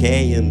old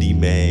candy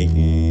man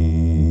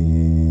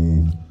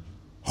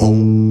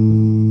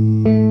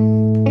home.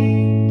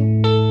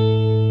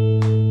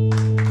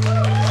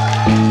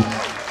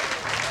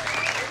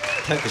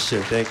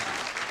 Dankeschön, thank you.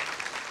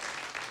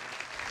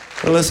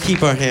 Well, let's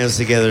keep our hands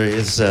together.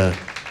 It's a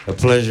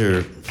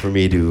pleasure for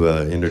me to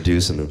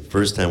introduce, and the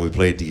first time we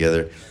played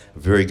together, a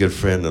very good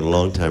friend and a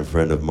longtime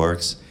friend of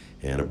Mark's,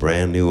 and a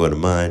brand new one of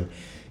mine.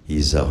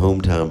 He's a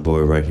hometown boy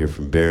right here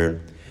from Barron.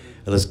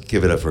 And let's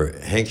give it up for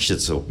Hank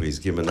Schitzel, please.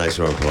 Give him a nice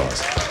round of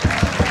applause.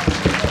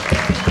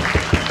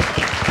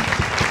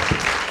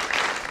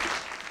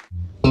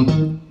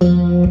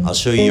 I'll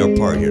show you your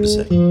part here in a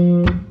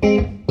second.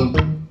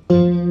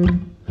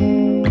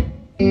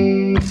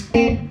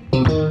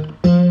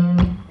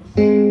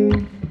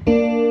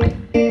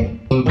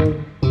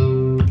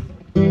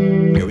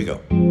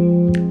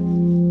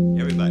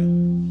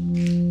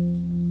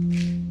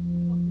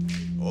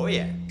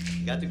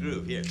 the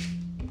groove here.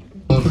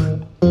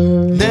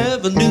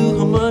 Never knew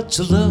how much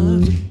I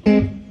loved you.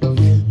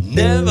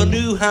 Never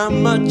knew how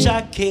much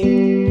I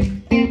cared.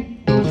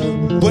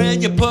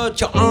 When you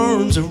put your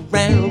arms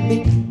around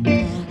me,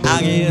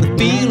 I get a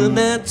feeling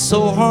that's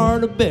so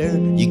hard to bear.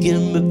 You give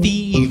me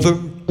fever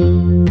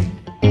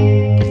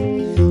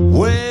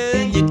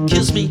when you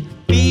kiss me,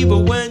 fever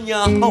when you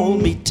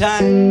hold me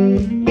tight,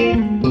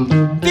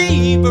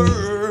 fever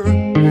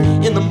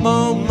in the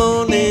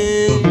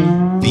morning,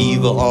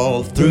 fever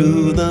all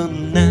through the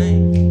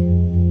night.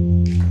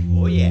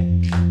 Oh yeah.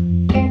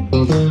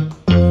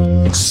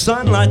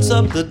 Sun lights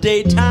up the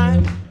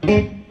daytime,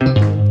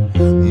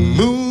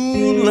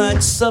 moon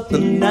lights up the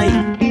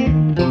night.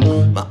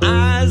 My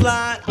eyes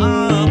light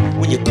up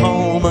when you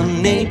call my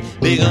name,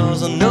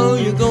 because I know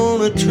you're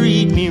gonna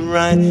treat me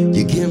right.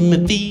 You give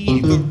me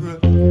fever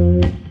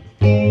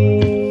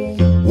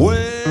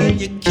when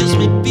you kiss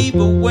me,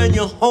 fever when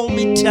you hold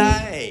me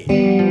tight,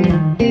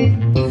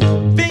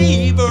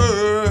 fever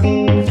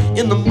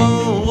in the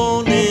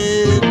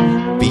morning,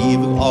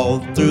 fever all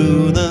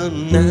through the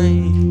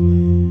night.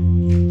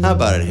 How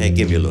about it, Hank?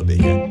 Give me a little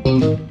bit here.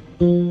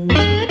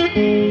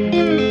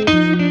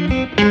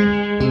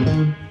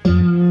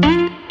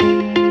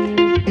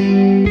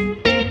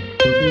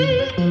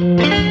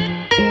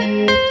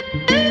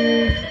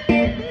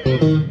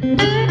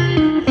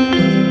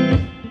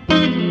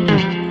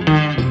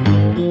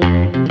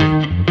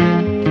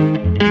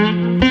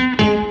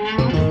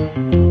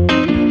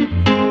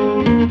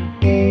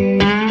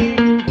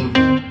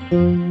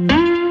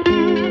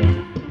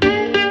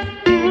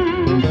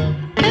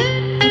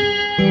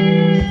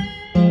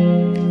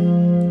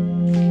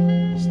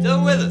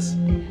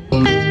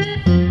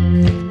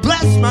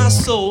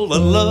 I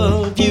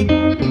love you.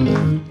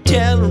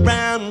 Tell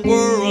around the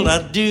world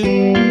I do.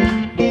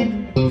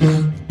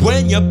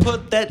 When you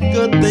put that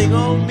good thing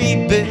on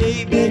me,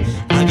 baby,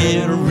 I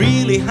get a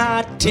really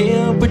high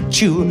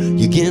temperature.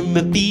 You give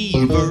me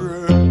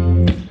fever.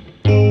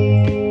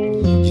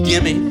 You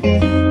give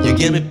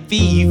me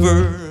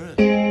fever.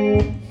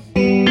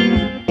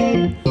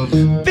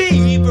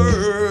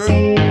 Fever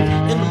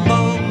in the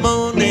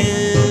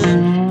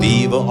morning,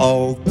 fever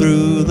all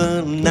through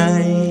the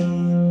night.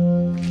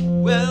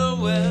 Well,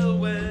 well,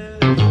 well.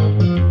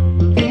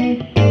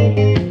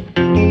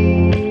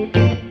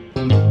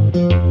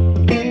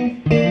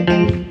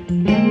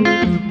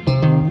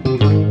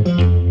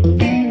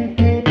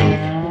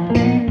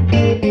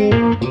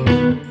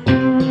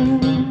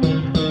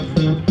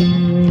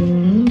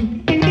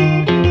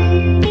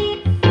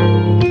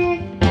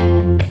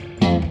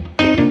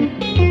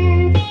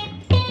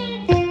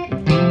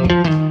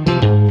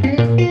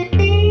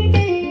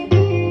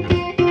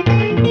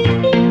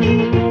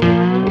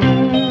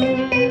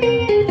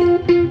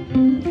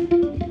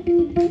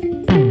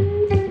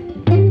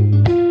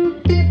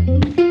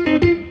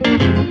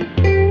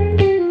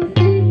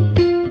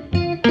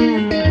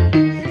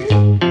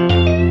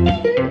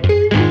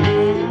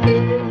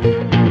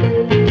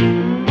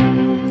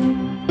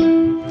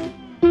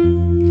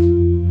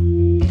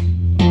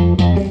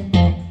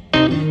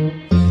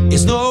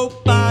 It's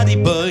nobody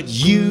but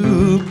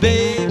you,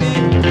 baby.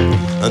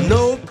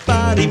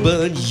 Nobody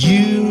but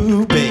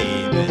you,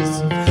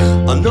 babies.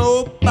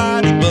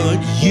 Nobody but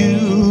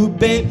you,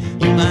 babe.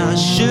 You're my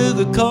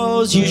sugar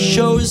 'cause you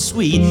sure is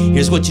sweet.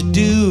 Here's what you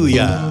do,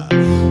 yeah.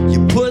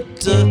 You put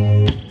the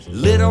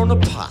lid on the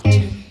pot.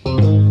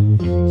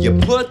 You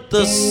put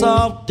the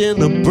salt in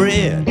the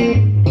bread.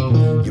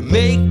 You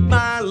make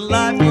my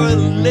life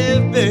worth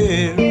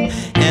living.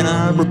 And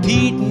I'm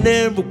repeating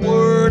every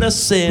word I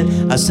said.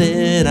 I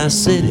said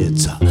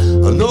it's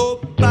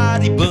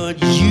nobody but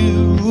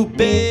you,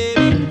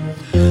 baby.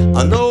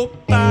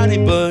 Nobody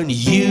but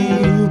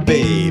you,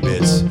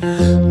 babies.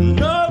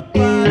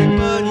 Nobody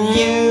but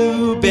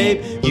you,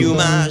 babe. You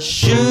my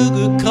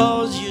sugar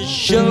 'cause you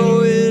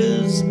sure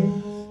is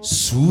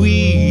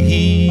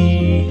sweet.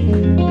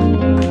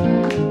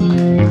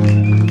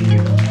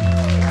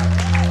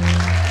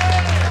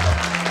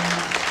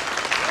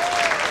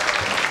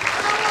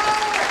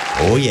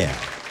 Oh yeah.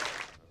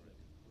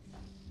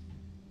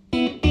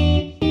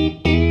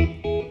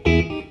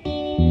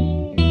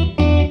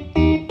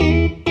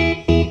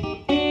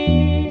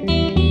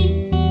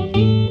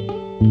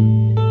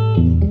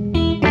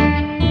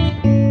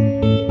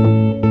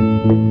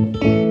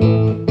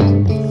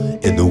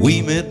 In the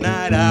wee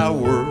midnight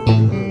hour,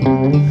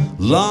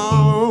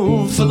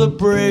 long for the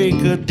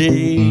break of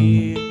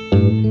day.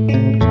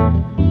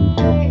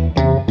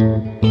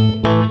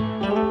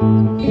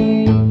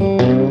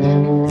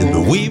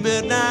 Wee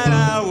midnight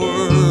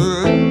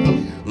hour,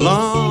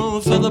 long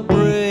for the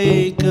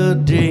break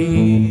of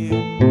day.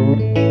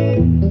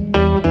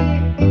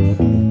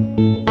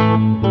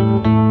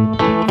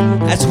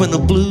 That's when the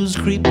blues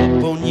creep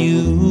up on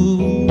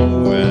you,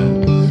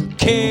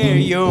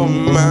 carry your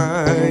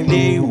mind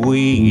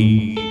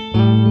away.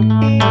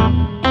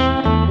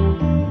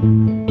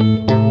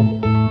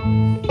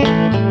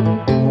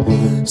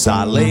 So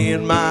I lay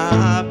in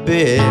my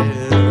bed,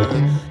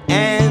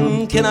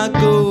 and can I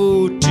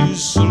go to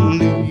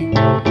sleep?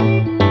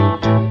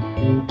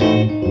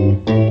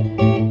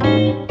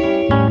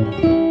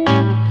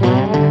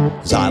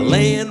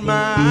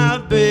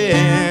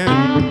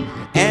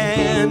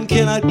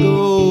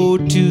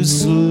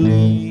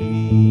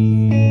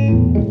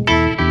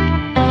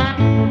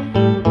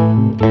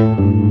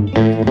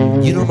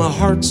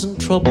 heart's in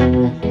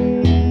trouble.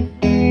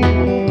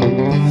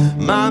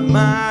 My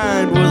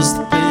mind was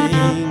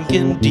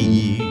thinking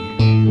deep.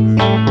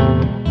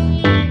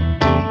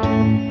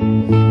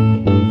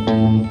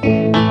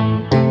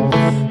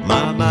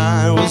 My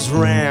mind was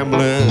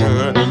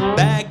rambling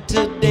back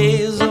to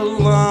days of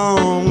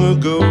long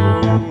ago.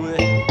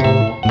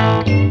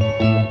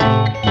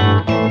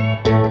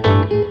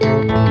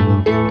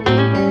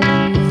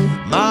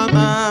 My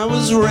mind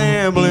was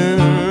rambling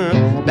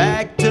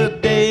back to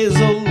days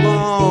of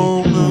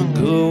long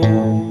ago.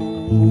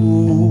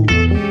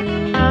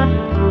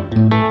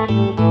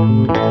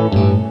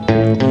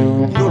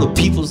 You know the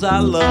peoples I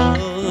love,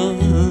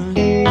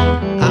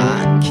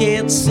 I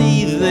can't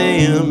see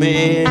them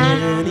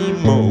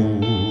anymore.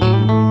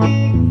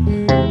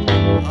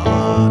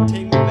 Oh,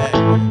 take me back.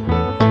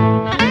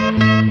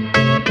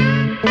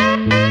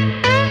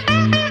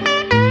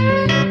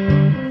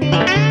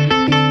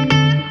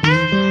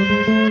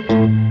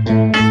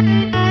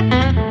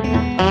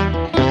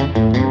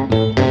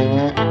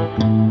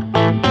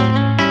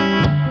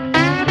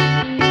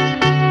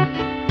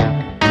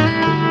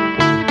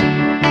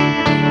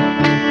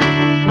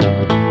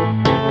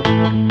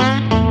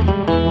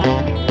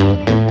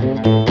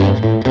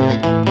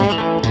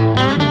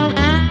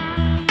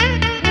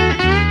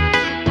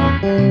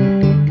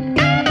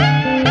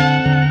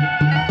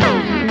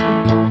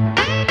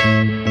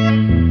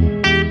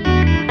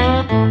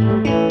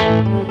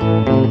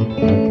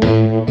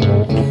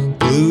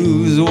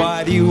 Blues,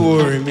 why do you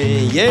worry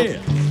me? Yeah,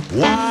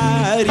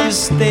 why do you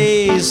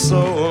stay so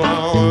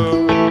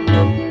long?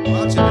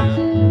 Watch it now.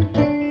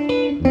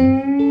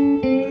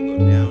 Go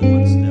down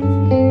one step.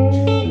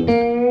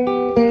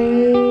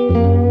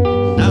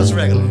 Now it's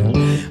regular.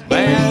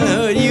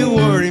 Why do you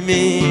worry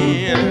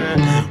me?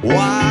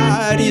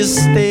 Why do you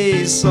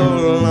stay so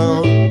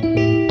long?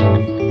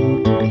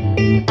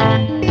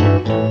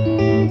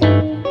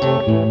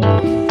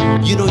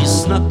 You know you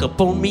snuck up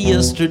on me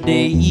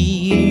yesterday,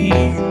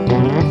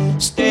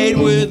 stayed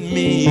with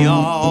me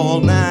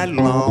all night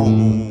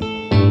long.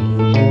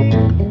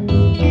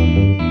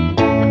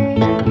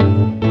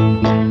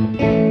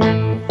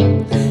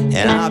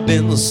 And I've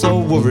been so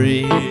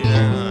worried,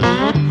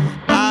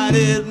 I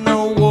didn't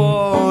know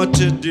what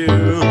to do.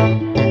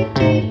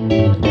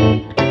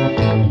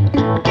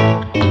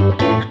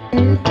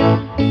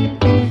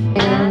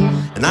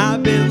 And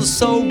I've been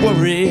so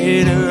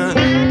worried,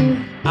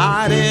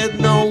 I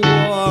didn't know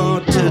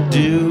what to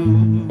do.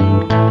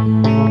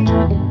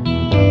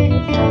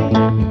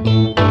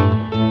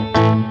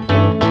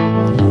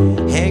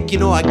 Heck, you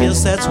know, I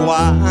guess that's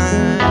why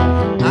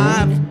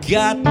I've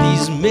got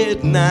these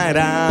midnight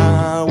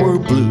hour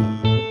blues.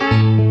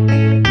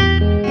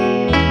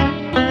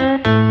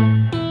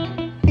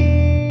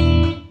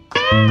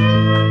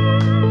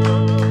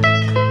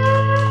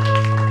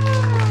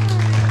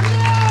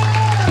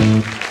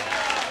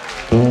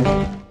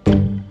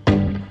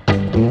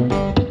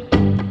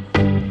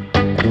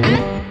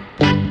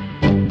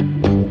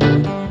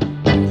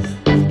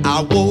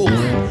 I woke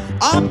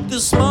up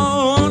this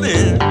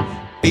morning,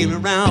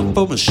 feeling around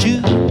for my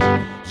shoe.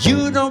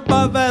 You know,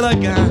 by that I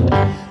got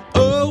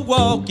a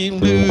walking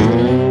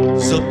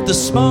blues. Up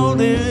this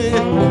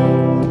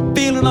morning,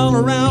 feeling all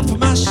around for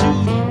my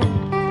shoe.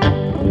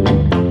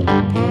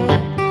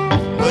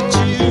 But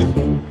you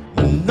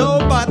know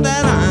by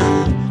that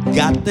I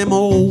got them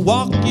old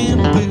walking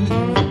blues.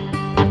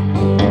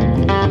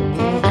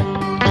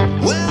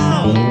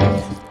 Well,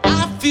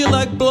 I feel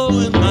like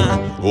blowing my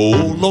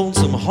old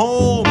lonesome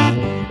home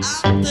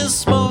out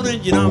this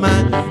morning, you know,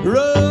 my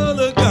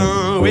roller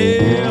gone.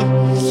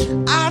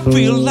 Well, I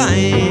feel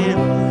like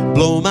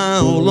blow my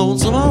old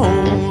lonesome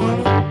home.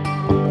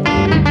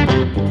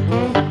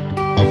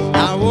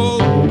 I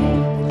woke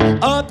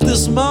up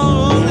this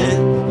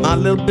morning, my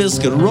little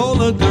biscuit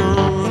roller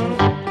gone.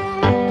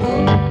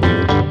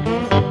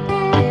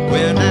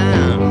 Well,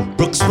 now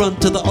brooks run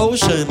to the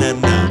ocean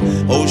and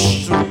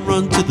ocean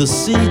run to the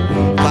sea.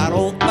 If I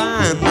don't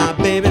find my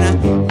baby now,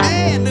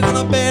 man, they're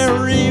gonna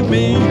bury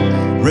me.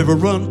 River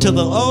run to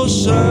the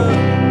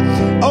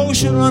ocean,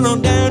 ocean run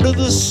on down to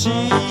the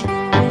sea.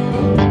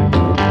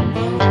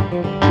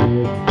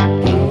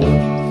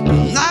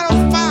 And I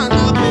don't find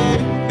my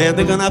baby, man,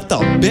 they're gonna have to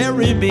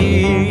bury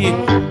me.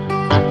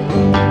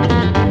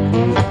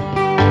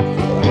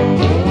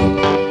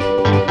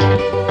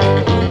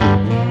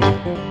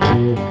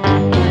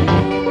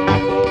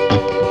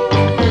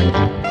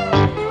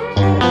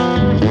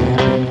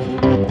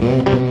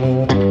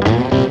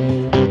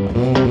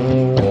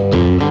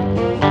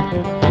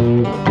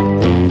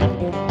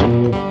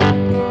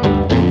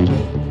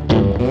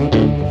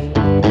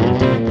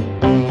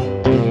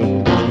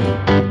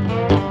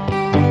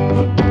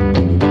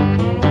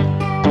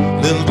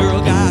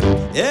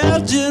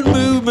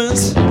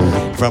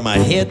 From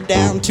her head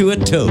down to her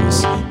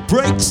toes,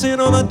 breaks in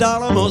on the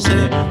dollar most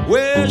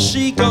where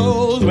she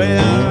goes.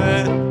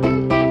 Well,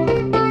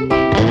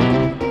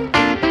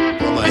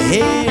 from her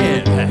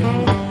head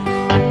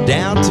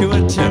down to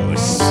her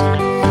toes,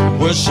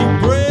 where she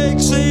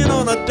breaks in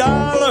on a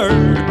dollar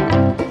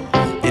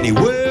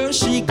anywhere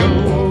she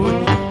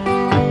goes.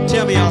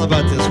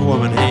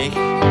 coming, Hank.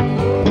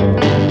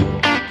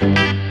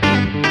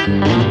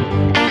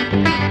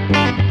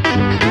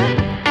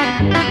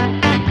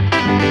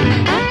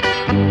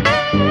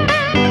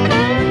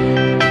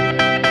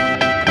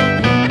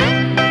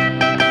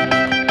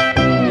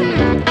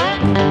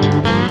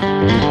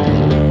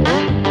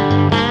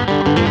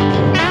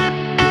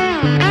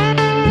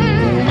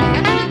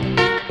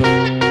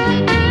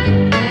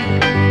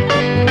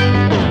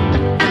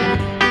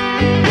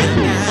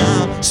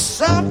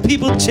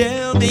 People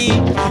tell me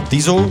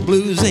these old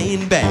blues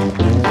ain't bad.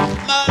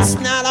 Must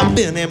not have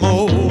been them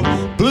old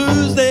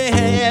blues they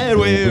had.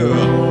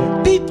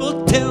 Well,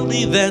 people tell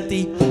me that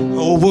the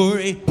old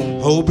worry,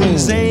 old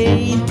blues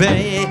ain't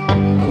bad.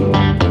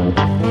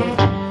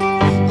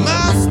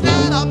 Must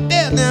not have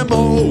been them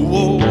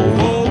old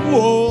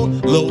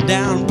low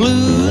down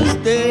blues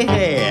they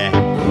had.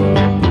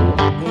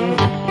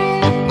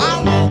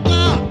 I woke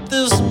up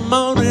this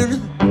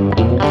morning,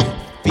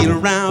 feel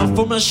around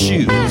for my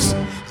shoes.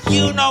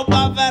 You know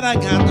about that I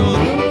got no.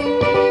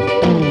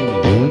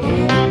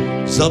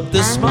 It's up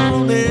this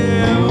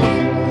morning,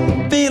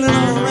 feeling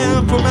all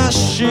around for my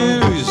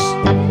shoes.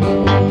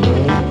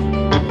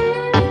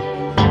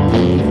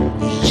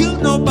 You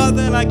know about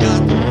that I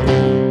got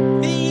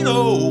mean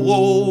old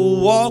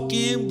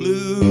walking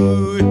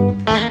blues.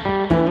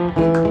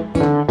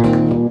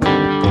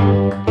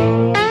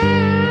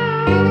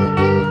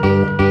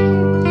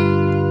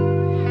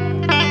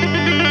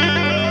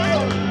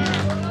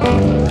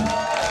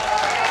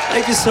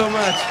 Thank you so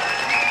much.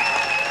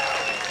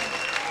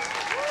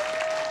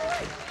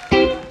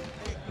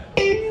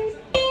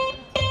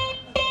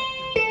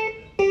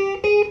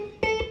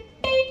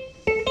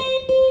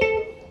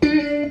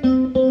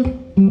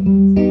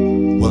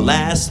 Well,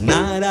 last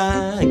night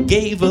I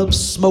gave up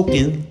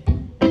smoking.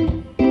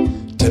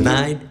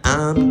 Tonight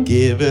I'm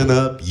giving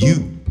up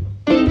you.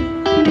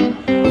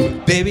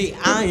 Baby,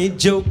 I ain't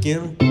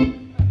joking.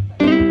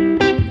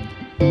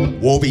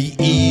 Won't be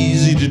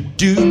easy to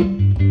do.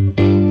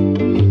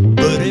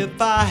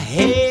 If I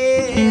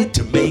had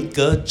to make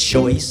a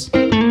choice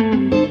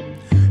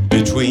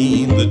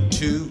between the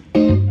two,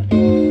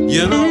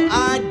 you know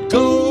I'd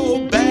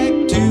go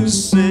back to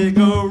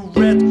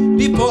cigarettes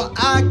before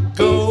I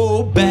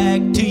go back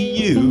to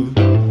you.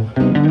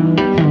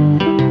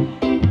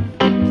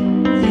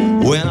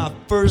 When I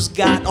first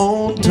got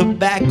on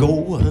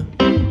tobacco,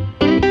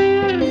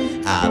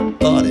 I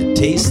thought it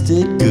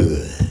tasted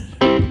good.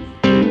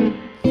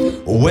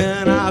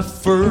 When I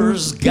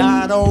first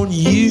got on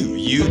you,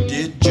 you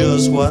did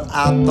just what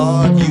I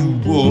thought you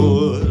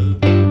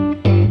would.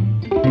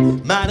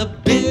 Might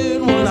have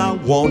been what I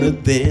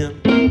wanted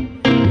then,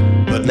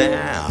 but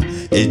now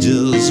it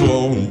just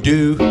won't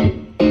do.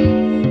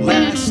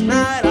 Last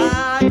night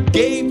I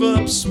gave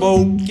up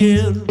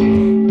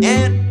smoking,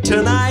 and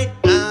tonight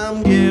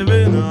I'm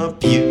giving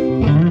up you.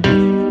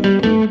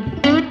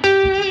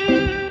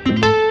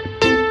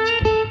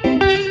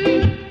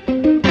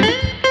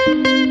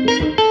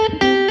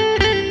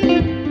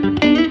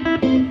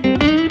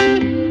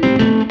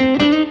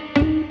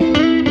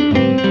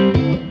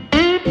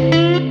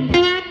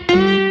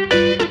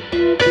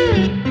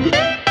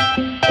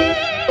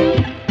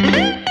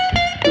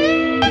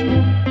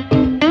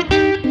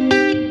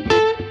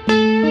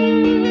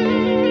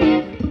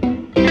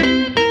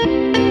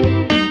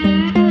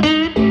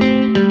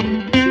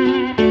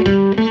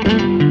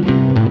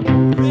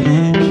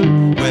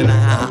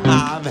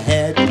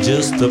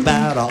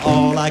 About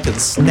all I can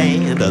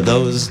stand are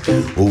those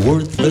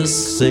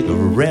worthless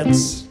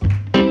cigarettes,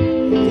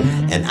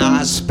 and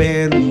I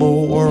spend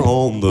more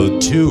on the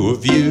two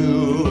of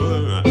you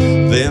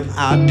than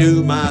I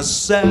do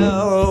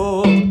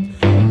myself.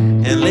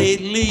 And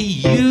lately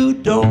you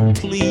don't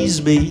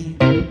please me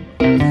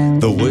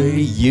the way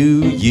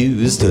you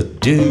used to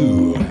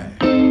do.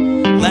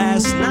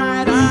 Last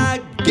night I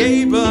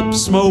gave up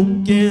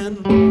smoking,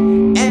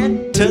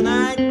 and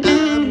tonight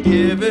I'm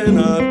giving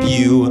up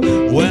you.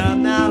 Well,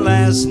 now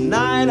last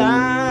night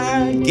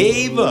I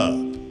gave up,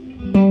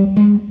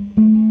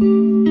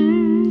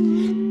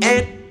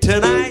 and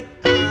tonight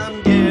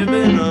I'm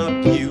giving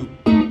up you.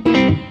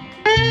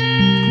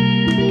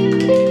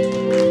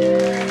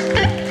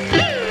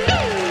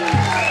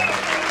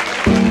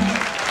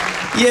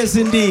 Yes,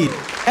 indeed.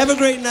 Have a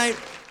great night.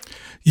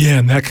 Yeah,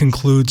 and that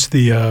concludes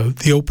the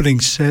opening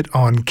set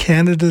on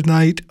Canada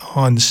Night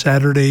on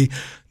Saturday,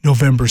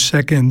 November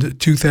 2nd,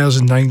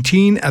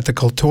 2019 at the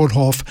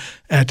Kulturhof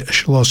at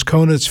Schloss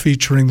Konitz,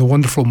 featuring the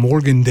wonderful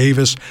Morgan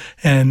Davis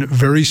and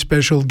very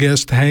special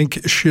guest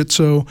Hank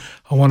Schitzo.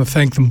 I want to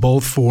thank them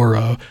both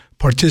for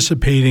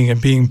participating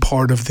and being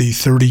part of the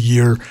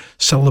 30-year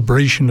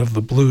celebration of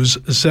the Blues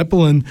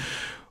Zeppelin.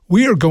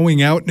 We are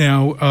going out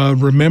now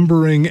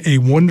remembering a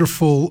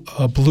wonderful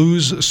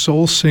blues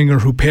soul singer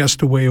who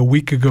passed away a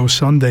week ago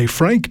Sunday,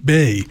 Frank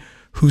Bay,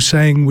 who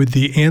sang with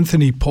the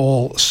Anthony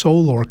Paul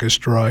Soul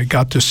Orchestra. I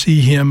got to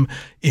see him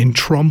in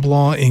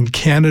Tremblant in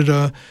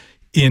Canada,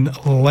 in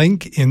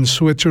Lenk in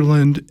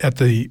Switzerland, at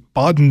the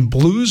Baden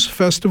Blues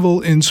Festival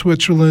in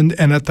Switzerland,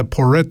 and at the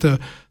Porretta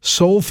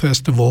Soul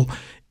Festival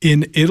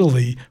in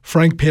Italy.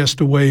 Frank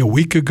passed away a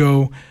week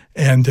ago,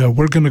 and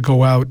we're going to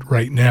go out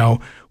right now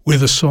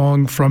with a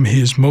song from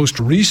his most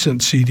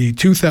recent CD,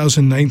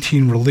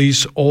 2019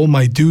 release, All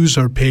My Dues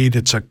Are Paid.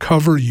 It's a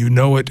cover, you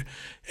know it,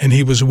 and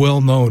he was well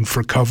known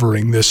for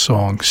covering this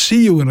song.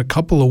 See you in a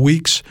couple of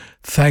weeks.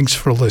 Thanks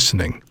for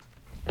listening.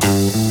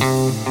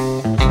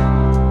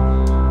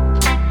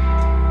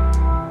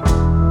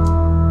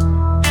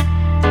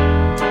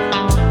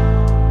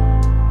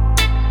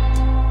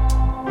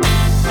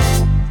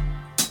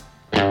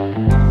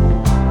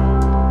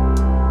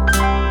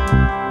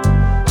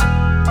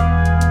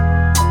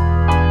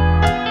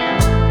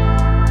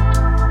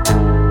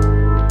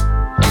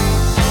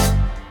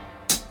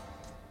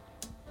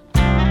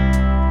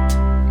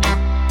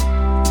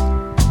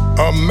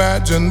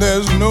 Imagine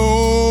there's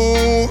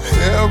no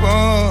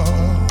heaven.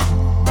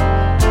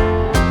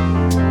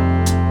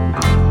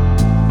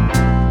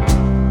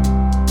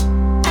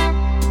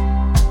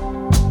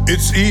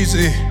 It's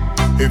easy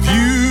if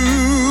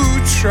you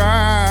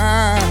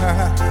try.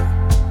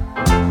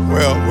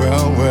 Well.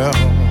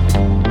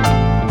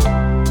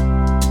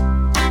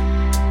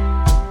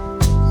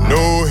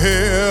 No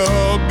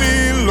hell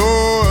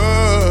below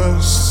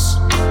us.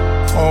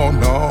 Oh,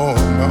 no.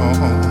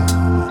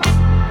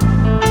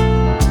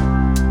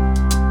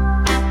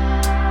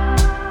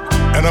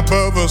 And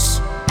above us,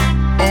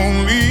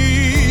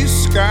 only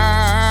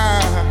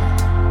sky.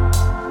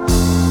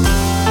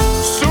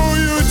 So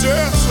you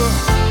just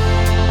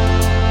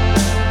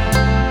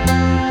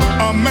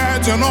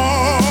imagine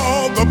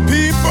all the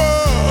people,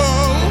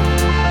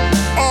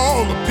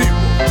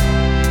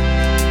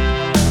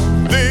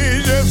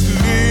 they just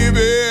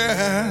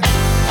living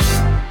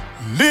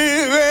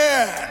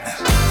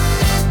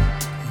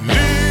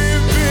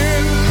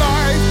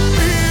life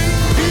in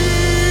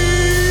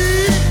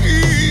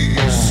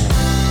peace.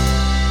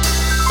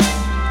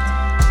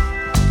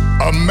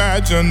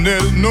 Imagine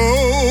there's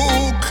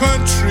no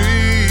country.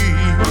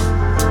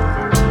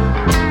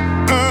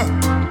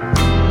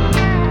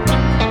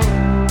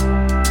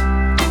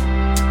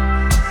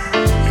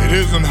 It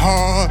isn't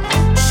hard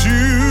to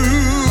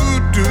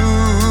do.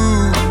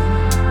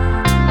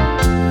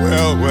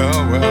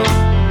 Well.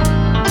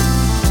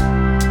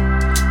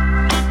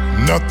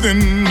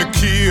 Nothing to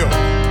kill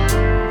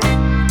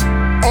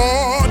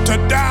or to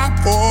die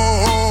for.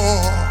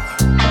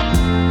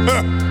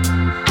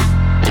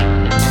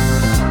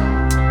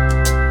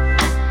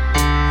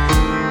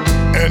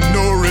 And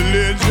no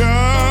religion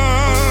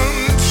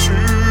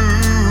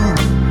true.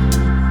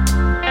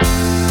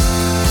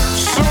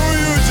 So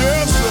you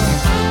just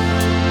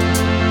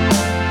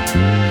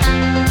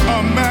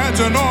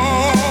imagine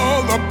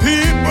all the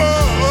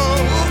people,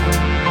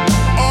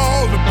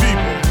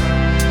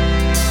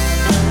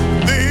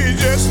 they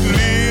just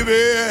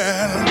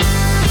living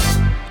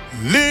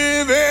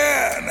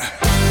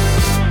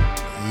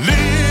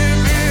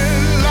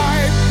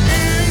life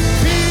in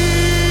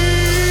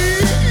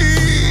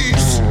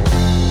peace.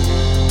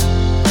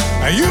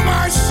 Now you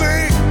might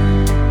say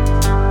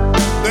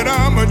that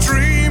I'm a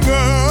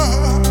dreamer,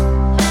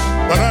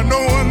 but I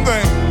know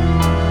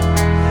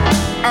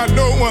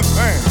one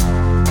thing.